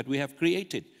landscape that we have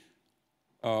created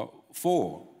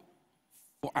for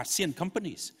ASEAN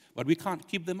companies, but we can't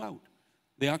keep them out.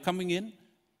 They are coming in.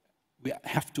 We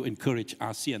have to encourage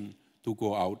ASEAN to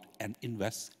go out and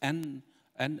invest and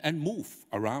move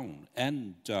around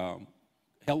and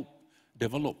help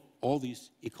develop all these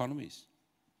economies.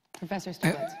 Professor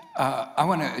Stiglitz. I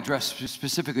want to address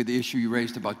specifically the issue you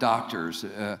raised about doctors.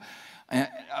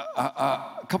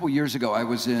 A couple years ago, I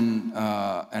was in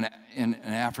an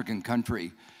African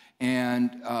country,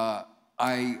 and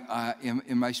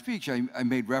in my speech, I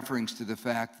made reference to the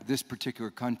fact that this particular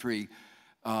country,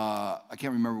 I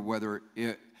can't remember whether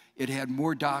it had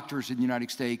more doctors in the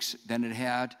United States than it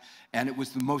had, and it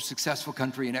was the most successful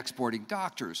country in exporting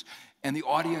doctors. And the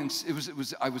audience,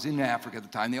 I was in Africa at the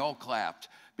time, they all clapped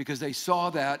because they saw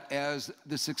that as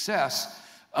the success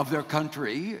of their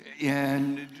country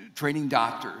in training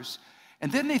doctors.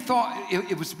 And then they thought,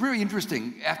 it was really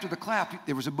interesting, after the clap,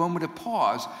 there was a moment of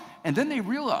pause, and then they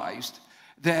realized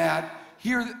that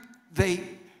here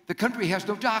the country has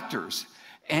no doctors,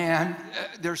 and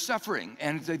they're suffering,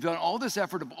 and they've done all this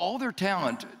effort of all their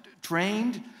talent,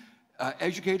 trained,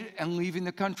 educated, and leaving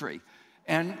the country.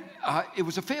 And it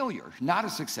was a failure, not a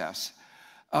success.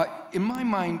 In my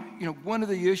mind, one of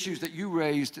the issues that you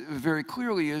raised very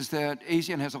clearly is that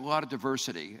ASEAN has a lot of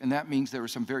diversity, and that means there are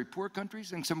some very poor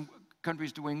countries and some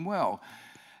countries doing well.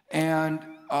 And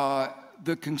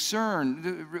the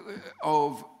concern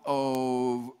of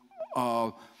all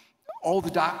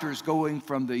the doctors going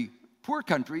from the poor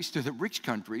countries to the rich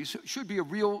countries should be a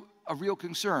real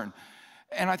concern.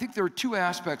 And I think there are two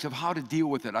aspects of how to deal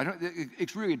with it.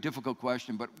 It's really a difficult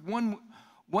question, but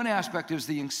one aspect is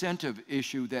the incentive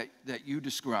issue that you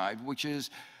described, which is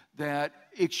that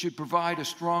it should provide a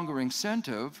stronger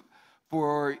incentive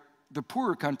for the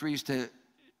poorer countries to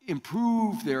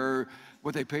improve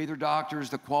what they pay their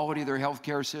doctors, the quality of their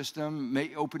healthcare system,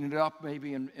 may open it up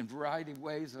maybe in a variety of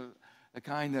ways, the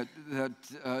kind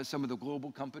that some of the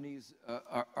global companies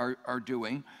are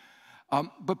doing.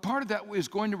 But part of that is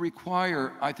going to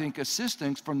require, I think,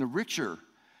 assistance from the richer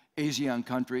ASEAN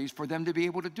countries for them to be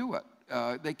able to do it.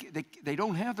 They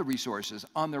don't have the resources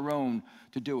on their own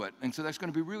to do it. And so that's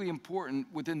going to be really important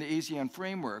within the ASEAN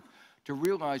framework to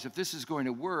realize if this is going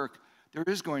to work, there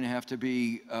is going to have to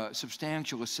be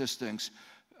substantial assistance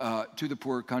to the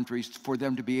poorer countries for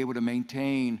them to be able to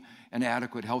maintain an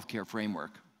adequate healthcare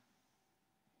framework.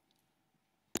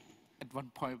 At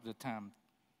one point of the time,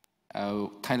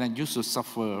 Thailand used to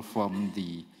suffer from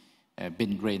the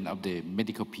brain drain of the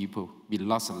medical people. We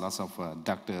lost a lot of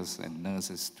doctors and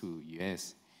nurses to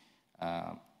US.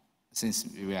 Since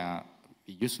we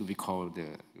used to be called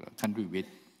the country with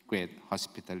great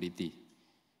hospitality.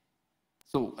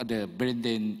 So the brain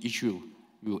drain issue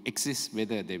will exist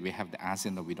whether we have the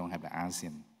ASEAN or we don't have the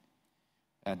ASEAN.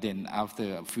 Then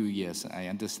after a few years, I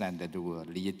understand that there were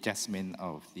readjustment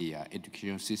of the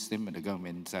education system, and the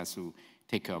government has to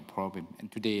take care of the problem.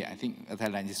 And today, I think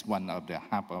Thailand is one of the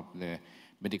hub of the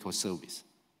medical service.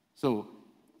 So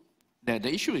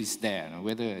the issue is there,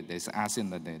 whether there's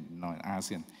ASEAN or not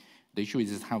ASEAN. The issue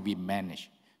is how we manage.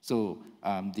 So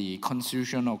the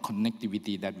constitutional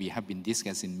connectivity that we have been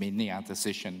discussing in many other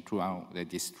sessions throughout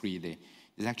this 3 days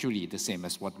is actually the same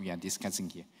as what we are discussing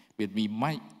here. But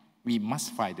we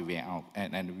must find a way out,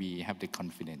 and we have the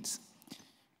confidence.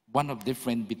 One of the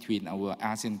difference between our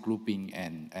ASEAN grouping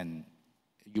and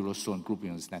Eurozone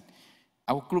grouping is that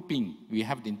our grouping, we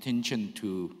have the intention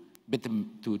to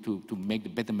make the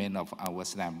betterment of our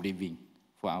standard of living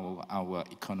for our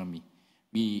economy.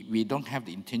 We don't have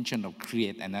the intention of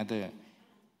create another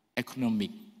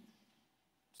economic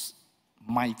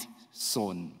might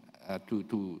zone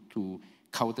to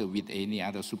counter with any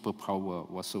other superpower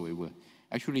whatsoever.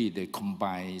 Actually, the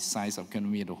combined size of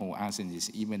economy of the whole ASEAN is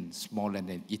even smaller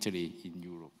than Italy in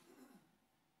Europe.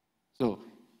 So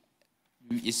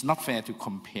it's not fair to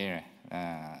compare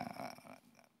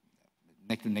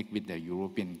neck to neck with the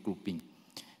European grouping.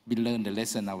 We learn the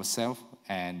lesson ourselves,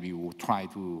 and we will try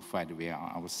to find a way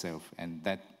out ourselves. And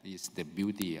that is the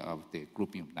beauty of the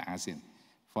grouping of the ASEAN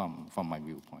from my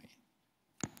viewpoint.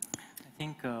 I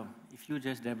think if you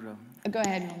just, Deborah. Go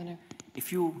ahead, Mohamed.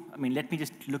 Let me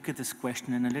just look at this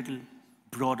question in a little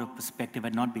broader perspective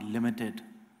and not be limited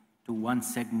to one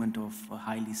segment of a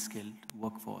highly skilled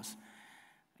workforce.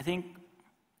 I think,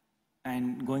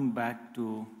 and going back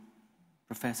to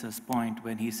Professor's point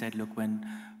when he said, look, when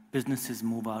businesses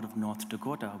move out of North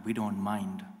Dakota, we don't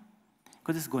mind,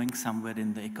 because it's going somewhere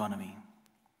in the economy.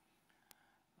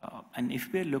 And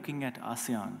if we're looking at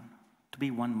ASEAN to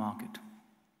be one market,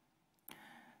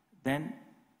 then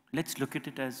let's look at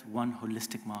it as one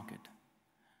holistic market.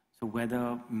 So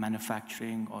whether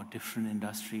manufacturing or different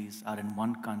industries are in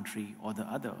one country or the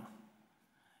other,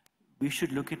 we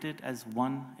should look at it as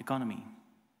one economy.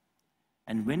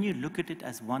 And when you look at it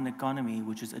as one economy,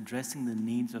 which is addressing the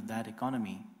needs of that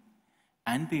economy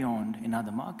and beyond in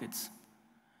other markets,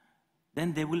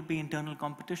 then there will be internal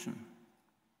competition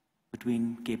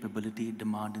between capability,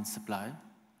 demand, and supply.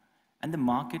 And the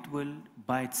market will,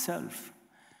 by itself,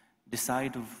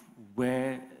 decide of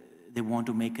where they want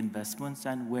to make investments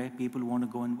and where people want to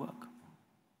go and work.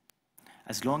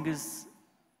 As long as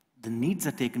the needs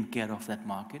are taken care of that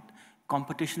market,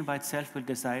 competition by itself will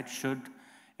decide should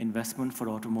investment for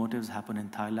automotives happen in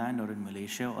Thailand or in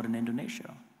Malaysia or in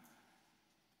Indonesia.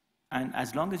 And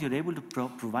as long as you're able to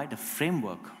provide a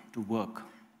framework to work,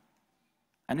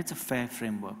 and it's a fair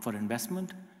framework for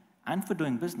investment and for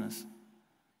doing business,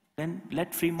 then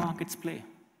let free markets play.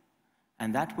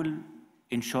 And that will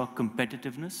ensure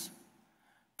competitiveness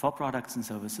for products and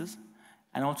services,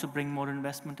 and also bring more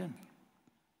investment in.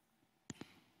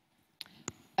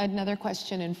 Another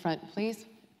question in front, please.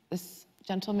 This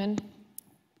gentleman.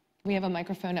 We have a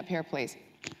microphone up here, please.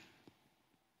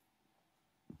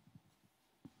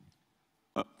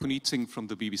 Puneet Singh from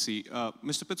the BBC.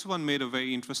 Mr. Pitsuwan made a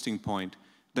very interesting point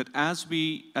that as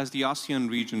the ASEAN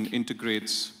region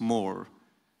integrates more,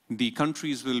 the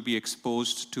countries will be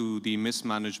exposed to the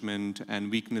mismanagement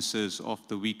and weaknesses of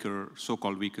the weaker,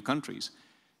 so-called weaker countries.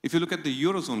 If you look at the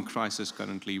Eurozone crisis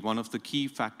currently, one of the key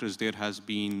factors there has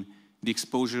been the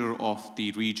exposure of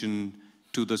the region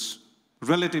to this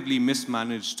relatively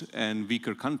mismanaged and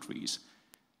weaker countries.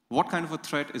 What kind of a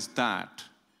threat is that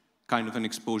kind of an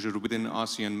exposure within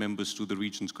ASEAN members to the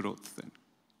region's growth then?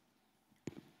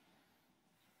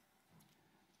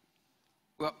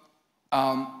 Well,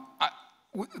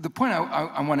 the point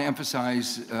I want to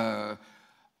emphasize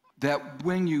that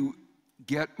when you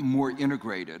get more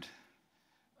integrated,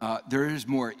 there is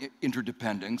more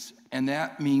interdependence, and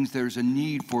that means there's a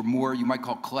need for more, you might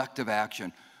call collective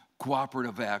action,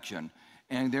 cooperative action,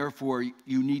 and therefore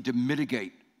you need to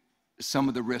mitigate some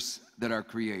of the risks that are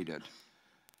created.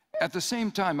 At the same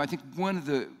time, I think one of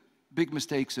the big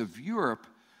mistakes of Europe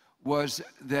was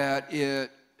that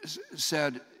it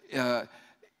said,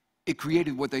 it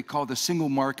created what they call the single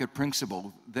market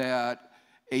principle, that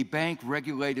a bank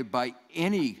regulated by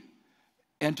any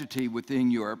entity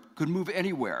within Europe could move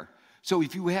anywhere. So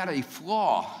if you had a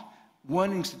flaw,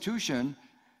 one institution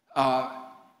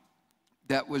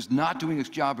that was not doing its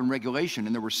job in regulation,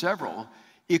 and there were several,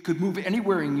 it could move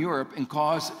anywhere in Europe and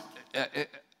cause,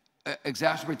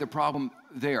 exacerbate the problem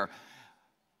there.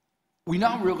 We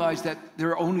now realize that there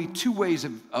are only two ways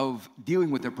of dealing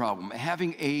with the problem.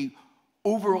 Having a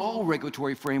overall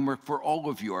regulatory framework for all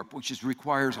of Europe, which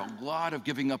requires a lot of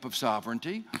giving up of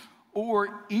sovereignty,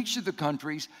 or each of the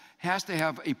countries has to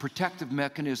have a protective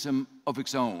mechanism of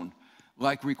its own,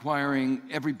 like requiring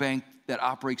every bank that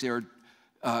operates there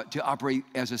to operate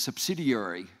as a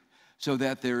subsidiary so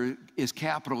that there is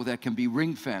capital that can be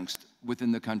ring-fenced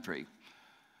within the country.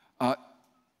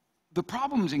 The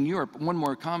problems in Europe, one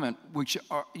more comment, which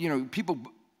are, people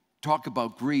talk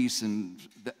about Greece, and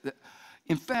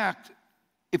in fact,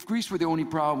 if Greece were the only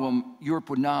problem, Europe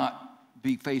would not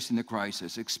be facing the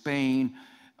crisis. It's Spain,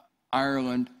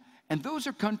 Ireland, and those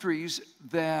are countries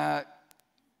that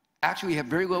actually have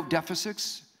very low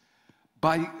deficits,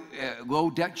 by low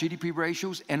debt GDP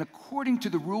ratios, and according to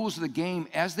the rules of the game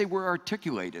as they were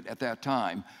articulated at that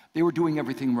time, they were doing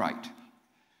everything right.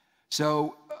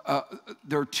 So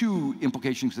there are two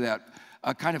implications to that.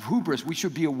 A kind of hubris, we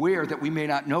should be aware that we may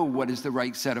not know what is the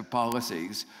right set of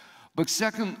policies. But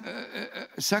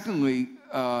secondly,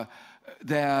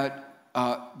 that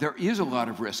there is a lot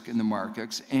of risk in the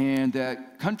markets, and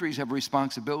that countries have a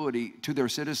responsibility to their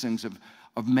citizens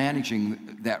of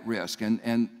managing that risk.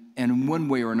 And in one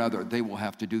way or another, they will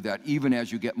have to do that, even as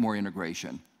you get more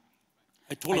integration.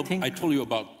 I told you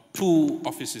about two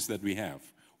offices that we have.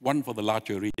 One for the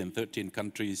larger region, 13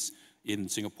 countries in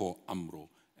Singapore, UMRO,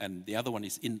 and the other one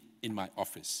is in my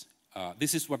office.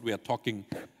 This is what we are talking,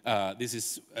 this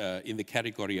is in the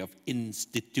category of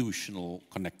institutional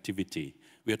connectivity.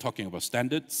 We are talking about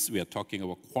standards, we are talking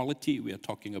about quality, we are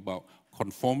talking about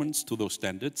conformance to those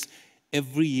standards.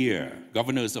 Every year,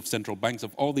 governors of central banks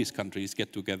of all these countries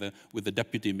get together with the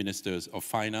deputy ministers of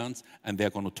finance, and they're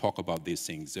going to talk about these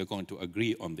things. They're going to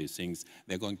agree on these things.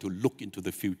 They're going to look into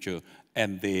the future,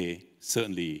 and they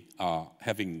certainly are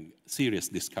having serious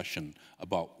discussion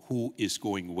about who is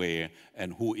going where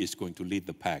and who is going to lead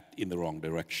the pack in the wrong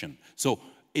direction. So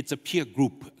it's a peer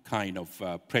group kind of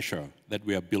pressure that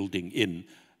we are building in.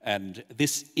 And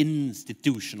this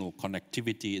institutional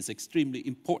connectivity is extremely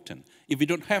important. If we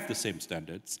don't have the same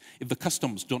standards, if the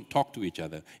customs don't talk to each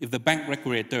other, if the bank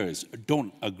regulators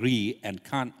don't agree and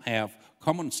can't have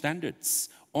common standards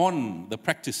on the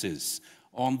practices,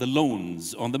 on the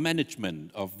loans, on the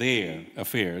management of their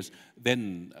affairs,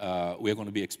 then we're going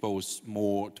to be exposed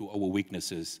more to our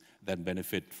weaknesses than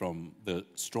benefit from the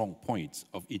strong points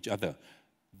of each other.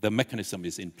 The mechanism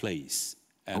is in place.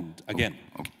 And again,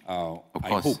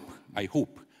 I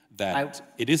hope that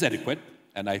it is adequate,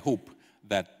 and I hope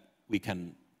that we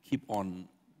can keep on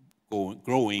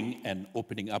growing and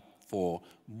opening up for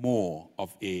more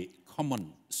of a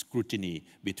common scrutiny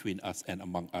between us and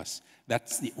among us.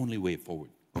 That's the only way forward.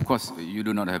 Of course, you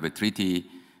do not have a treaty,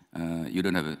 you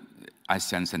don't have an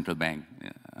ASEAN Central Bank,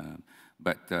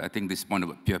 but I think this point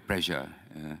about peer pressure,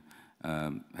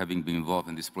 having been involved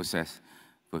in this process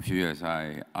for a few years,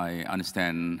 I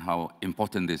understand how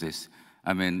important this is.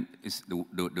 I mean, it's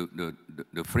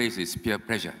the phrase is peer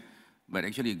pressure, but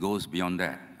actually it goes beyond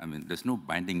that. I mean, there's no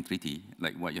binding treaty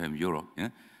like what you have in Europe, yeah?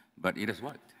 But it has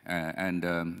worked.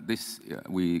 This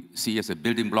we see as a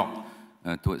building block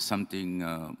towards something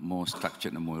more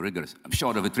structured and more rigorous. I'm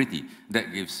short of a treaty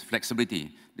that gives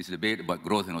flexibility. This debate about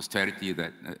growth and austerity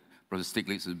that Professor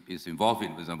Stiglitz is involved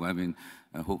in, for example, I mean,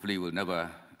 hopefully will never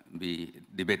be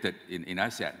debated in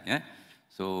ASEAN. Yeah?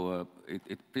 So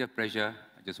peer pressure,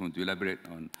 I just want to elaborate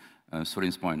on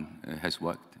Surin's point, has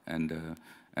worked, and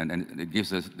it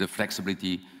gives us the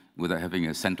flexibility without having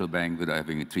a central bank, without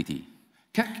having a treaty.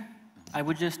 I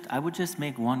would just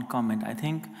make one comment. I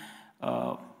think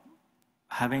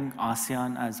having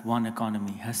ASEAN as one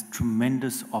economy has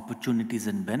tremendous opportunities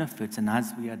and benefits, and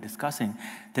as we are discussing,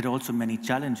 there are also many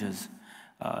challenges.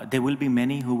 There will be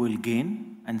many who will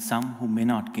gain and some who may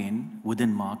not gain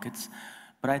within markets.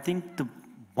 But I think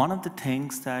one of the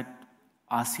things that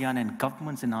ASEAN and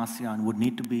governments in ASEAN would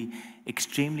need to be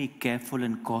extremely careful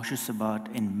and cautious about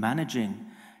in managing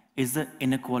is the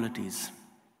inequalities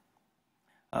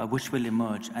which will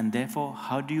emerge. And therefore,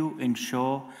 how do you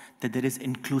ensure that there is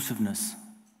inclusiveness?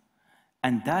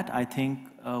 And that, I think,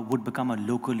 would become a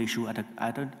local issue at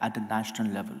a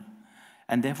national level.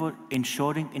 And therefore,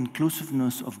 ensuring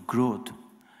inclusiveness of growth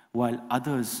while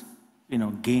others,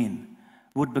 gain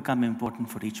would become important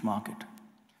for each market.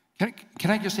 Can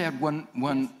I just add one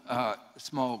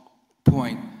small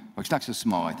point, or it's not so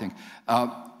small, I think,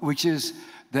 which is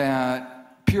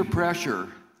that peer pressure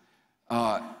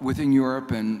within Europe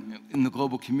and in the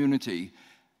global community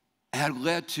had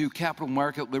led to capital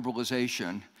market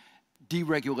liberalization,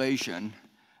 deregulation,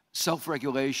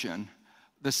 self-regulation,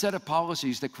 the set of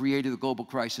policies that created the global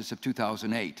crisis of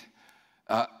 2008.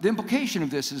 The implication of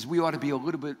this is we ought to be a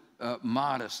little bit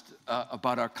modest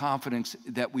about our confidence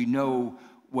that we know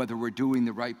whether we're doing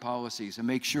the right policies, and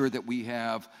make sure that we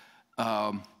have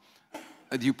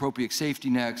the appropriate safety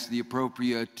nets, the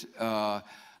appropriate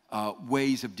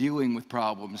ways of dealing with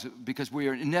problems, because we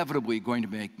are inevitably going to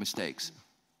make mistakes.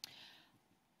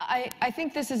 I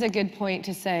think this is a good point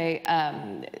to say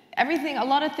a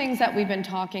lot of things that we've been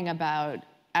talking about,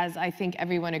 as I think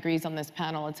everyone agrees on this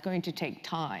panel, it's going to take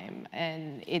time,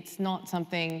 and it's not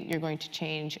something you're going to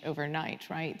change overnight,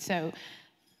 right? So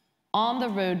on the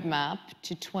roadmap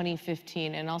to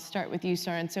 2015, and I'll start with you,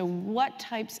 Surin, so what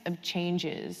types of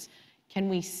changes can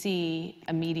we see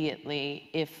immediately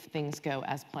if things go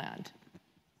as planned?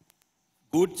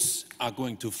 Goods are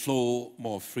going to flow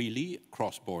more freely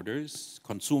across borders.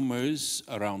 Consumers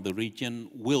around the region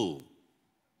will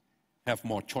have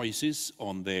more choices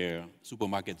on their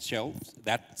supermarket shelves.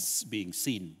 That's being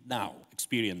seen now,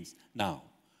 experienced now.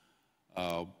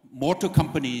 Motor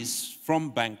companies from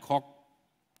Bangkok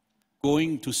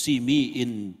going to see me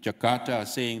in Jakarta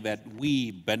saying that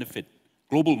we benefit,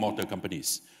 global motor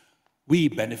companies, we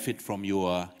benefit from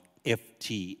your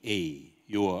FTA,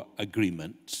 your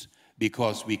agreement,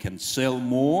 because we can sell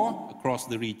more across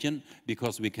the region,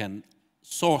 because we can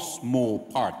source more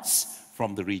parts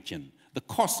from the region. The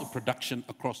cost of production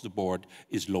across the board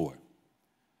is lower.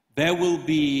 There will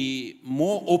be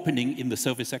more opening in the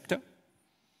service sector.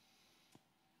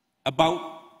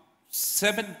 About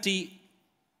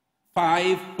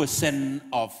 75%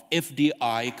 of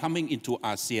FDI coming into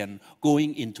ASEAN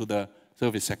going into the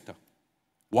service sector.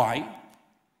 Why?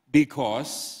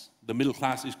 Because the middle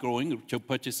class is growing,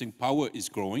 purchasing power is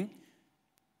growing,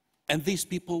 and these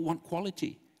people want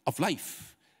quality of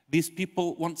life. These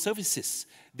people want services.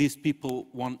 These people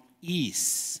want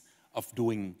ease of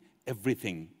doing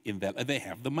everything in that. And they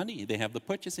have the money, they have the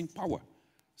purchasing power.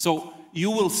 So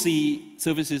you will see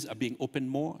services are being opened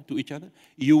more to each other.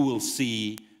 You will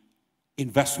see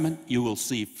investment, you will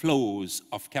see flows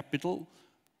of capital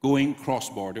going cross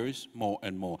borders more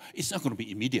and more. It's not going to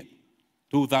be immediate.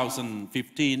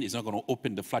 2015 is not going to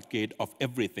open the floodgate of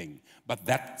everything, but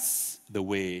that's the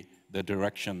way, the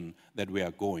direction that we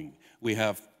are going. We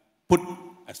have put,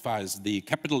 as far as the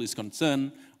capital is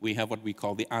concerned, we have what we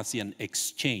call the ASEAN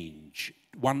Exchange,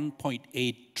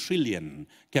 1.8 trillion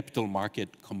capital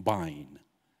market combined.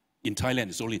 In Thailand,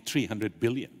 it's only 300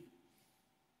 billion.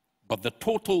 But the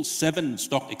total 7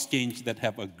 stock exchanges that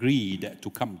have agreed to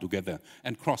come together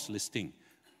and cross-listing,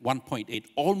 1.8,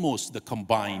 almost the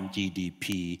combined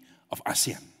GDP of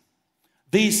ASEAN.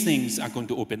 These things are going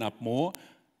to open up more,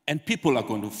 and people are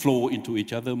going to flow into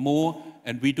each other more,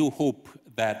 and we do hope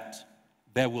that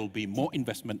there will be more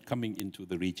investment coming into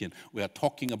the region. We are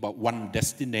talking about one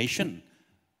destination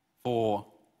for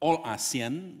all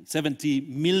ASEAN. 70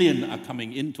 million are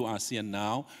coming into ASEAN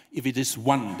now. If it is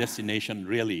one destination,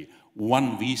 really,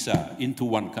 one visa into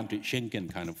one country,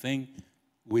 Schengen kind of thing,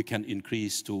 we can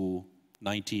increase to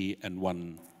 90 and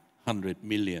 100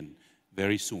 million.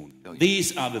 very soon.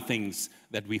 These are the things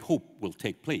that we hope will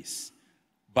take place.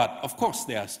 But of course,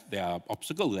 there are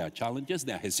obstacles, there are challenges,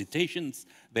 there are hesitations,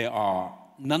 there are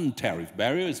non-tariff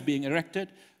barriers being erected.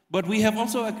 But we have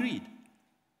also agreed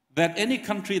that any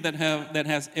country that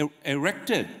has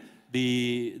erected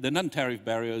the non-tariff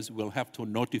barriers will have to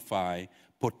notify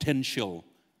potential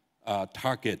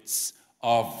targets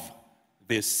of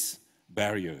these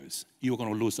barriers. You're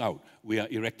going to lose out. We are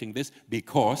erecting this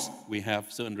because we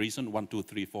have certain reason, 1, 2,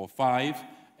 3, 4, 5,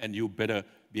 and you better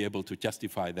be able to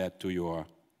justify that to your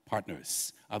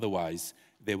partners. Otherwise,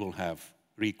 they will have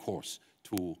recourse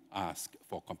to ask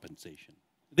for compensation.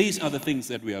 These are the things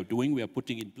that we are doing, we are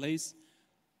putting in place,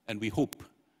 and we hope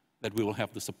that we will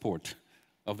have the support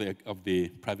of the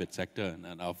private sector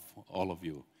and of all of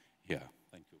you here.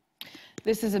 Thank you.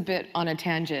 This is a bit on a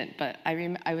tangent, but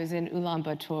I was in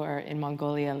Ulaanbaatar in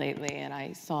Mongolia lately, and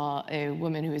I saw a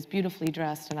woman who was beautifully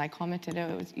dressed, and I commented,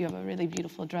 "Oh, you have a really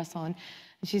beautiful dress on."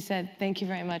 And she said, "Thank you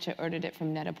very much, I ordered it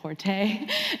from Net-a-Porter." And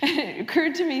it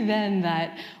occurred to me then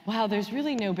that, wow, there's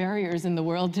really no barriers in the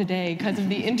world today because of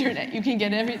the internet. You can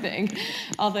get everything,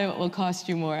 although it will cost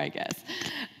you more, I guess.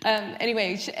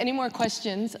 Anyway, any more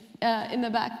questions in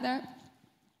the back there?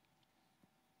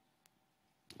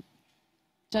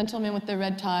 Gentleman with the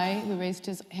red tie who raised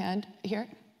his hand here.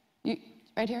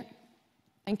 Right here.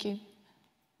 Thank you.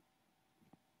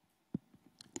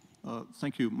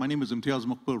 Thank you. My name is Imtiaz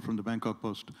Maqbool from the Bangkok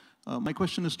Post. My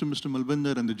question is to Mr.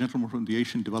 Malvinder and the gentleman from the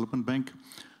Asian Development Bank.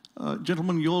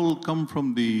 Gentlemen, you all come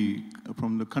from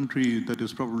the country that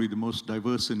is probably the most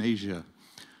diverse in Asia.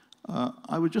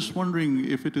 I was just wondering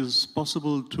if it is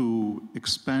possible to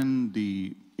expand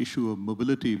the issue of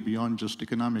mobility beyond just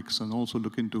economics and also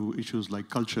look into issues like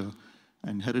culture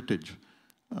and heritage.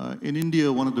 In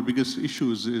India, one of the biggest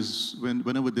issues is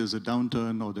whenever there's a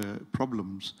downturn or there are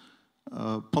problems,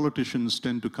 politicians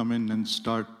tend to come in and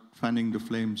start fanning the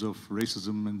flames of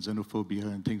racism and xenophobia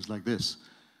and things like this.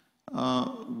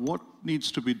 What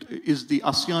needs to be, is the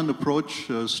ASEAN approach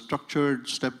structured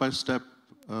step by step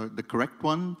the correct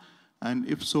one? And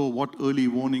if so, what early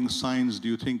warning signs do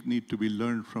you think need to be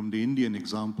learned from the Indian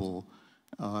example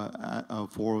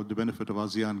for the benefit of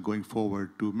ASEAN going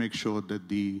forward to make sure that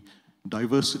the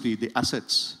diversity, the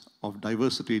assets of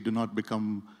diversity do not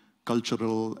become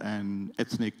cultural and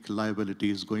ethnic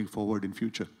liabilities going forward in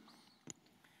future?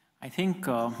 I think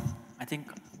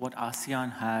what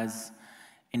ASEAN has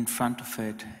in front of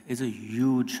it is a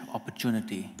huge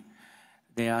opportunity.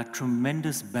 There are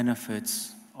tremendous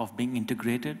benefits of being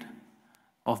integrated,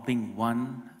 of being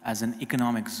one as an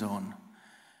economic zone.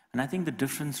 And I think the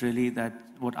difference really that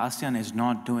what ASEAN is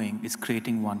not doing is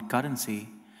creating one currency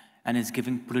and is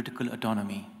giving political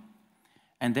autonomy.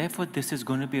 And therefore, this is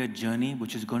going to be a journey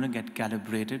which is going to get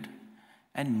calibrated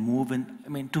and move in. I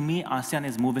mean, to me, ASEAN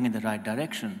is moving in the right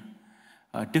direction.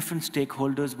 Different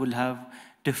stakeholders will have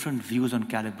different views on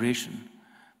calibration.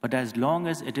 But as long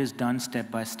as it is done step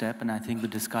by step, and I think the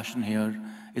discussion here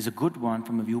is a good one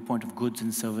from a viewpoint of goods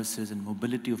and services and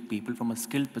mobility of people from a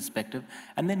skilled perspective,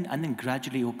 and then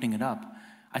gradually opening it up,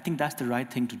 I think that's the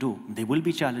right thing to do. There will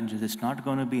be challenges. It's not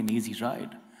going to be an easy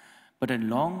ride. But as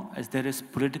long as there is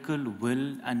political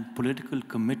will and political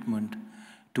commitment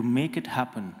to make it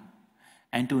happen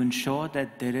and to ensure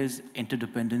that there is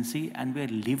interdependency and we're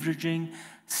leveraging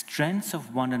strengths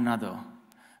of one another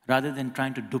rather than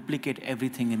trying to duplicate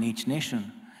everything in each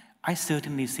nation, I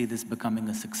certainly see this becoming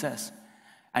a success.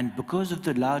 And because of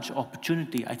the large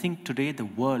opportunity, I think today the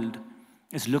world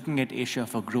is looking at Asia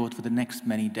for growth for the next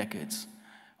many decades.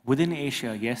 Within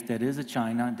Asia, yes, there is a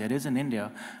China, there is an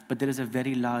India, but there is a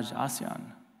very large ASEAN.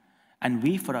 And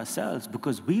we, for ourselves,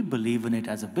 because we believe in it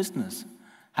as a business,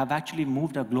 have actually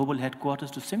moved our global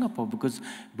headquarters to Singapore because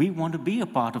we want to be a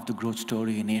part of the growth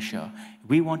story in Asia.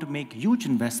 We want to make huge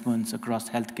investments across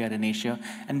healthcare in Asia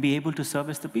and be able to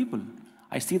service the people.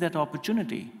 I see that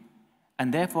opportunity.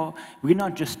 And therefore, we're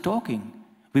not just talking,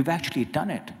 we've actually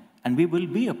done it. And we will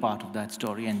be a part of that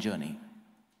story and journey.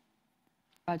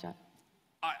 Rajat.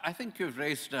 I think you've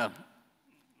raised a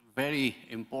very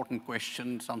important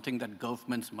question, something that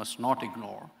governments must not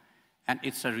ignore. And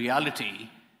it's a reality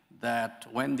that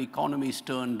when the economies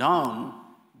turn down,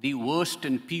 the worst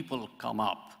in people come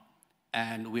up.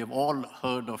 And we have all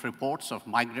heard of reports of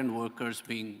migrant workers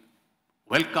being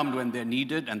welcomed when they're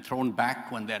needed and thrown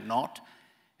back when they're not.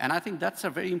 And I think that's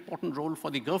a very important role for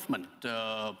the government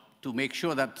to make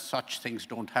sure that such things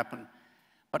don't happen.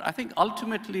 But I think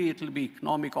ultimately it'll be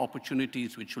economic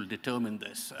opportunities which will determine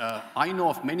this. I know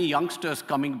of many youngsters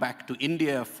coming back to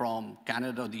India from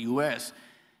Canada or the US,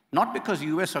 not because the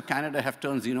US or Canada have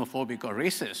turned xenophobic or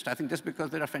racist. I think just because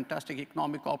there are fantastic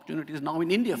economic opportunities now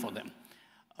in India for them.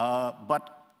 But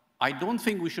I don't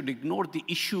think we should ignore the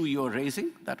issue you're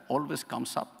raising. That always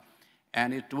comes up,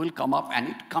 and it will come up, and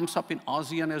it comes up in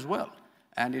ASEAN as well.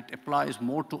 And it applies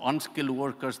more to unskilled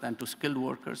workers than to skilled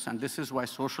workers. And this is why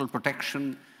social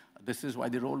protection, this is why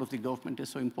the role of the government is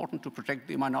so important, to protect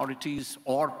the minorities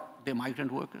or the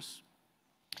migrant workers.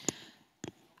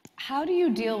 How do you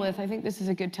deal with, I think this is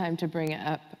a good time to bring it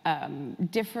up,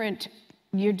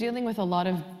 you're dealing with a lot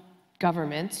of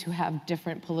governments who have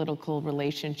different political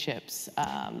relationships.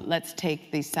 Let's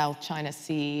take the South China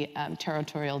Sea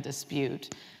territorial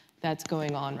dispute that's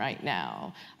going on right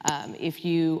now. If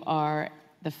you are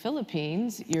the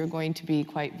Philippines, you're going to be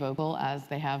quite vocal, as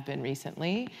they have been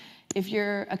recently. If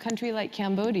you're a country like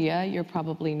Cambodia, you're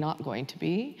probably not going to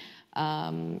be.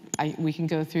 We can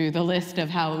go through the list of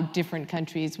how different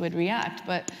countries would react,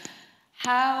 but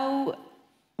how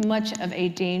much of a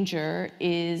danger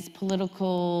is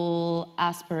political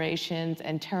aspirations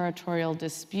and territorial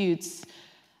disputes?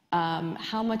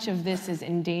 How much of this is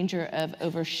in danger of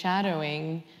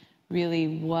overshadowing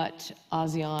really what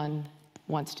ASEAN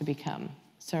wants to become?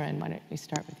 Surin, why don't we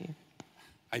start with you?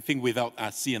 I think without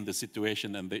ASEAN, the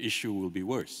situation and the issue will be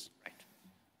worse. Right.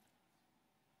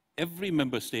 Every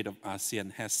member state of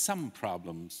ASEAN has some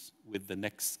problems with the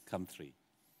next country,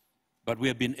 but we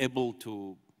have been able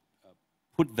to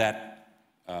put that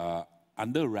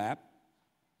under wrap,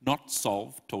 not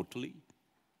solve totally,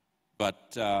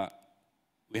 but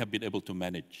we have been able to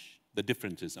manage the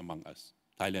differences among us.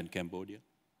 Thailand, Cambodia,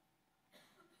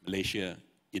 Malaysia,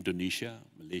 Indonesia,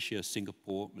 Malaysia,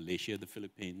 Singapore, Malaysia, the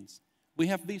Philippines. We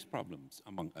have these problems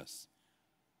among us.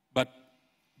 But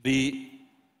the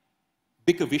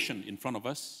bigger vision in front of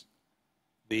us,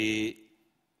 the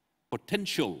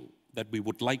potential that we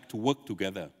would like to work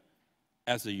together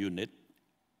as a unit,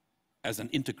 as an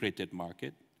integrated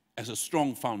market, as a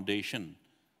strong foundation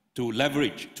to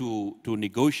leverage, to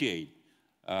negotiate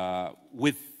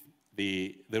with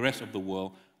the rest of the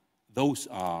world, those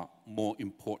are more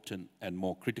important and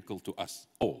more critical to us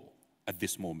all at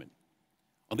this moment.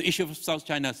 On the issue of South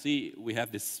China Sea, we had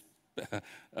this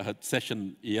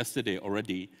session yesterday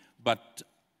already, but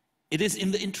it is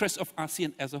in the interest of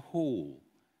ASEAN as a whole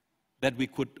that we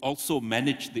could also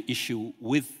manage the issue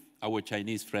with our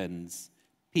Chinese friends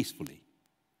peacefully.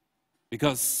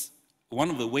 Because one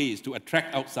of the ways to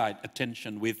attract outside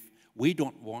attention with we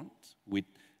don't want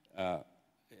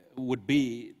would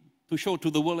be to show to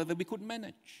the world that we could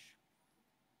manage.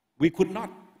 We could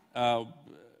not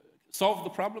solve the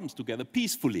problems together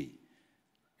peacefully.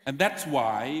 And that's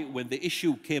why when the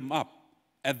issue came up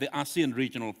at the ASEAN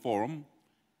Regional Forum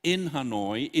in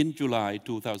Hanoi in July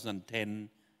 2010,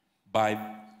 by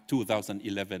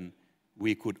 2011,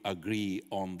 we could agree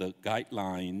on the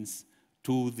guidelines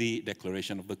to the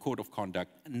declaration of the Code of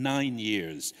Conduct 9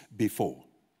 years before.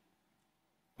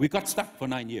 We got stuck for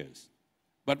 9 years.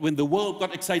 But when the world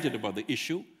got excited about the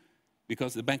issue,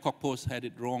 because the Bangkok Post had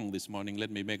it wrong this morning, let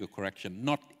me make a correction.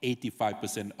 Not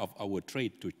 85% of our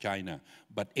trade to China,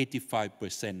 but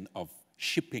 85% of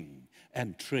shipping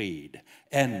and trade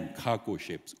and cargo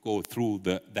ships go through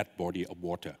that body of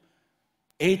water.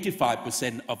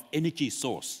 85% of energy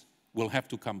source will have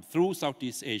to come through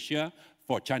Southeast Asia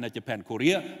for China, Japan,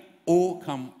 Korea, or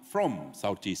come from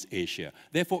Southeast Asia.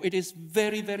 Therefore, it is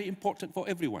very, very important for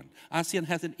everyone. ASEAN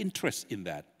has an interest in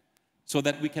that, so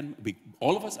that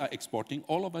all of us are exporting,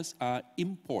 all of us are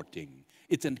importing.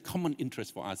 It's a common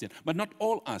interest for ASEAN. But not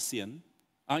all ASEAN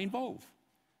are involved.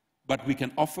 But we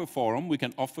can offer forum, we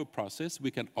can offer process, we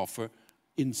can offer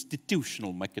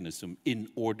institutional mechanism in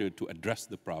order to address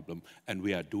the problem, and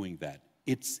we are doing that.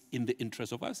 It's in the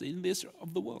interest of us, in the interest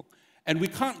of the world. And we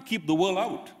can't keep the world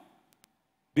out,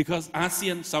 because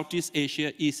ASEAN, Southeast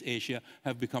Asia, East Asia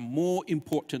have become more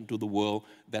important to the world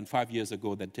than 5 years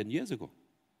ago, than 10 years ago.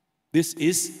 This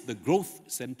is the growth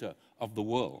center of the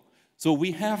world. So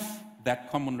we have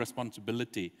that common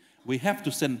responsibility. We have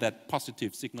to send that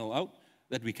positive signal out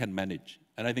that we can manage.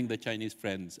 And I think the Chinese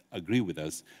friends agree with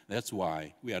us. That's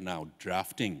why we are now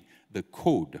drafting the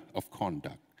code of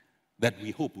conduct that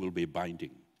we hope will be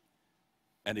binding.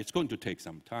 And it's going to take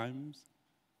some time,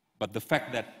 but the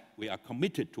fact that we are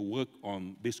committed to work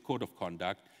on this code of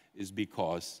conduct is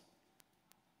because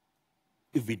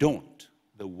if we don't,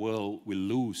 the world will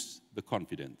lose the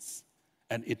confidence,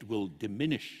 and it will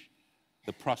diminish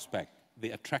the prospect,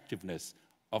 the attractiveness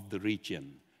of the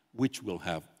region, which will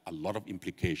have a lot of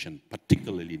implication,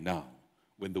 particularly now,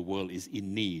 when the world is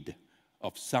in need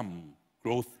of some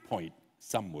growth point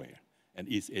somewhere, and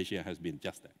East Asia has been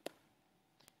just that.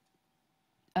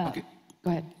 Okay. Go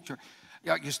ahead. Sure.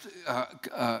 Yeah, just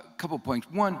a couple points.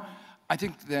 One, I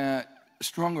think that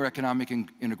stronger economic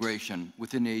integration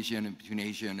within ASEAN and between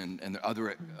ASEAN and the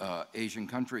other Asian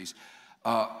countries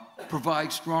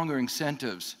provides stronger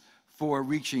incentives for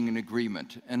reaching an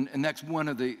agreement. And that's one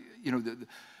of the,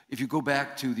 if you go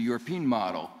back to the European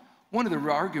model, one of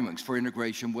the arguments for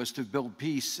integration was to build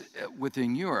peace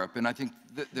within Europe, and I think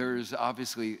that there's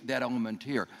obviously that element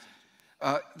here.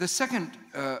 The second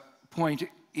point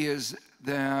is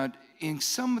that in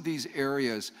some of these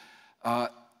areas,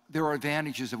 there are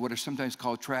advantages of what are sometimes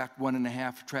called track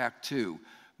 1.5, track 2,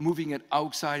 moving it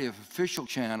outside of official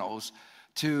channels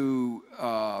to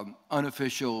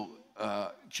unofficial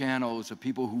channels of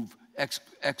people who've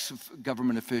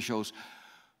ex-government officials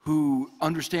who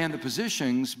understand the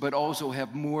positions, but also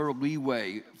have more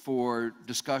leeway for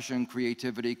discussion,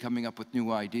 creativity, coming up with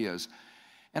new ideas.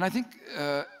 And I think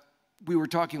we were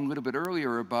talking a little bit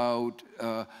earlier about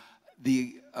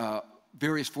the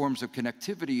various forms of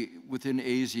connectivity within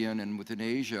ASEAN and within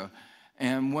Asia.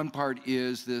 And one part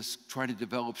is this trying to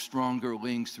develop stronger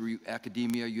links through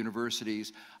academia,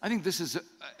 universities. I think this is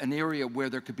an area where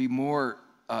there could be more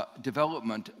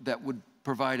development that would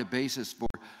provide a basis for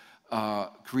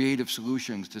creative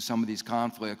solutions to some of these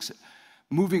conflicts,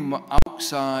 moving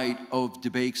outside of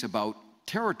debates about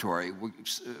territory,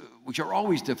 which are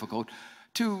always difficult,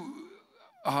 to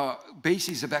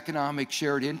bases of economic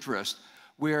shared interest,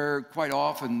 where quite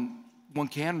often one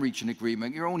can reach an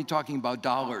agreement. You're only talking about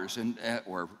dollars and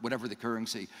or whatever the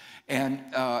currency, and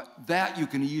that you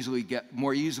can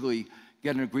more easily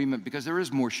get an agreement because there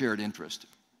is more shared interest.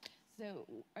 So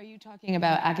are you talking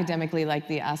about academically like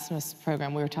the Erasmus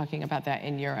program? We were talking about that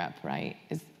in Europe, right?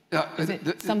 Is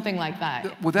it something like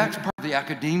that? Well, that's part of the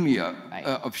academia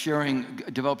of sharing,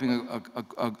 developing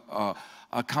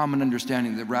a common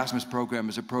understanding. The Erasmus program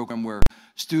is a program where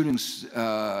students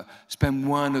spend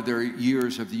one of their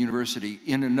years of the university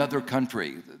in another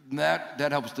country.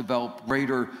 That helps develop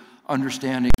greater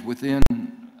understanding within,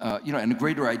 and a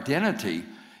greater identity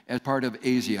as part of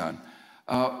ASEAN.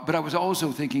 But I was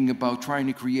also thinking about trying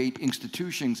to create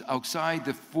institutions outside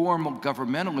the formal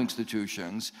governmental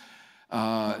institutions,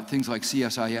 things like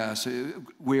CSIS,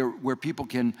 where people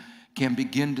can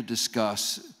begin to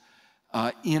discuss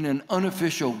in an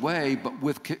unofficial way, but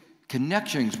with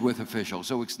connections with officials.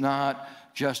 So it's not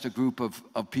just a group of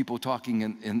people talking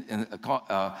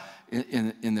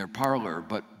in their parlor,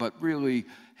 but really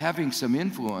having some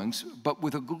influence, but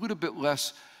with a little bit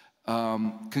less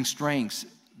constraints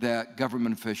that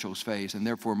government officials face, and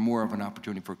therefore more of an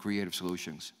opportunity for creative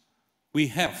solutions. We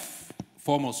have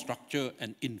formal structure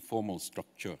and informal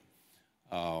structure.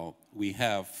 We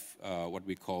have what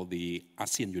we call the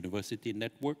ASEAN University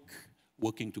Network,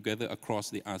 working together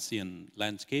across the ASEAN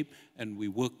landscape, and we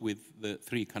work with the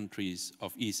 3 countries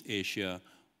of East Asia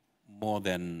more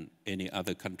than any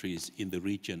other countries in the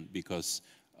region, because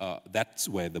that's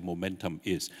where the momentum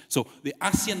is. So the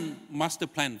ASEAN Master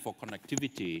Plan for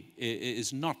Connectivity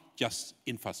is not just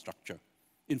infrastructure.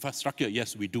 Infrastructure,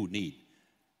 yes, we do need.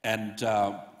 And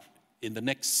in the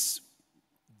next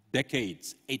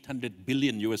decades, $800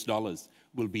 billion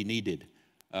will be needed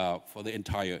for the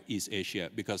entire East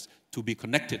Asia, because to be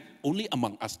connected only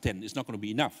among us 10 is not going to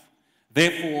be enough.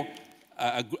 Therefore,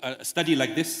 a study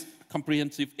like this,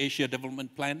 Comprehensive Asia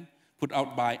Development Plan, put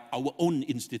out by our own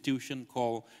institution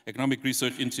called Economic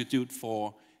Research Institute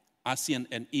for ASEAN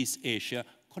and East Asia,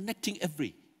 connecting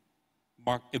every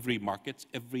market,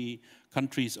 every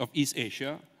countries of East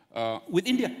Asia with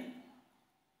India.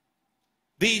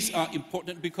 These are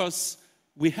important because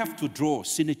we have to draw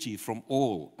synergy from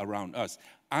all around us.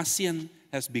 ASEAN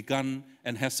has begun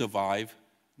and has survived,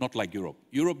 not like Europe.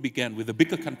 Europe began with the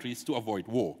bigger countries to avoid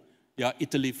war. Yeah,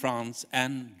 Italy, France,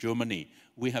 and Germany.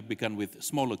 We have begun with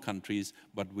smaller countries,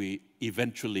 but we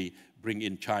eventually bring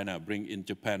in China, bring in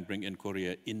Japan, bring in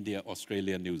Korea, India,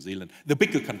 Australia, New Zealand. The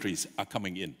bigger countries are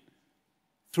coming in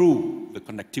through the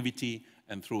connectivity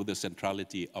and through the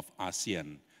centrality of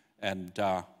ASEAN. And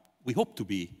we hope to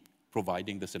be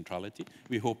providing the centrality.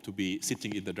 We hope to be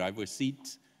sitting in the driver's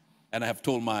seat. And I have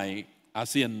told my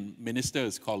ASEAN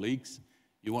ministers, colleagues,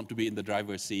 you want to be in the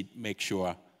driver's seat, make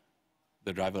sure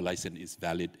the driver license is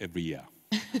valid every year.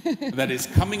 That is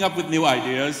coming up with new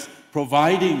ideas,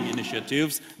 providing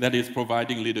initiatives, that is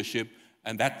providing leadership,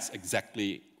 and that's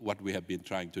exactly what we have been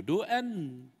trying to do.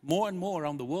 And more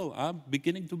around the world are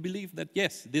beginning to believe that,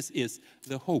 yes, this is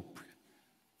the hope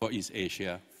for East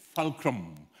Asia,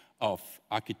 fulcrum of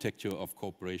architecture of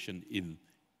cooperation in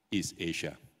East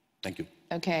Asia. Thank you.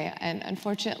 Okay, and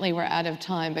unfortunately we're out of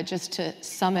time, but just to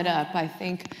sum it up, I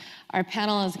think our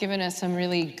panel has given us some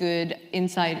really good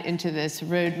insight into this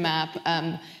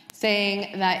roadmap.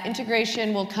 saying that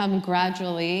integration will come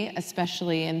gradually,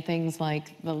 especially in things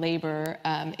like the labor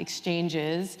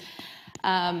exchanges.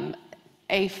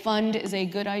 A fund is a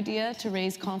good idea to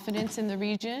raise confidence in the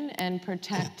region and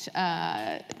protect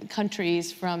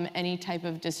countries from any type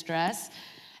of distress.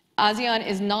 ASEAN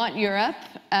is not Europe,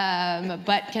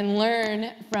 but can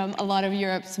learn from a lot of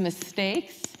Europe's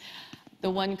mistakes. The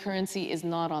one currency is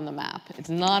not on the map. It's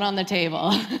not on the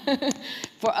table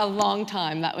for a long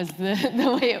time. That was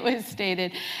the way it was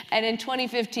stated. And in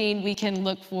 2015, we can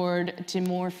look forward to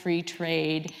more free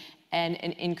trade and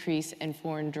an increase in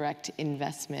foreign direct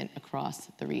investment across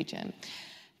the region.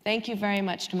 Thank you very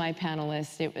much to my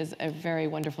panelists. It was a very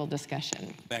wonderful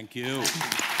discussion. Thank you.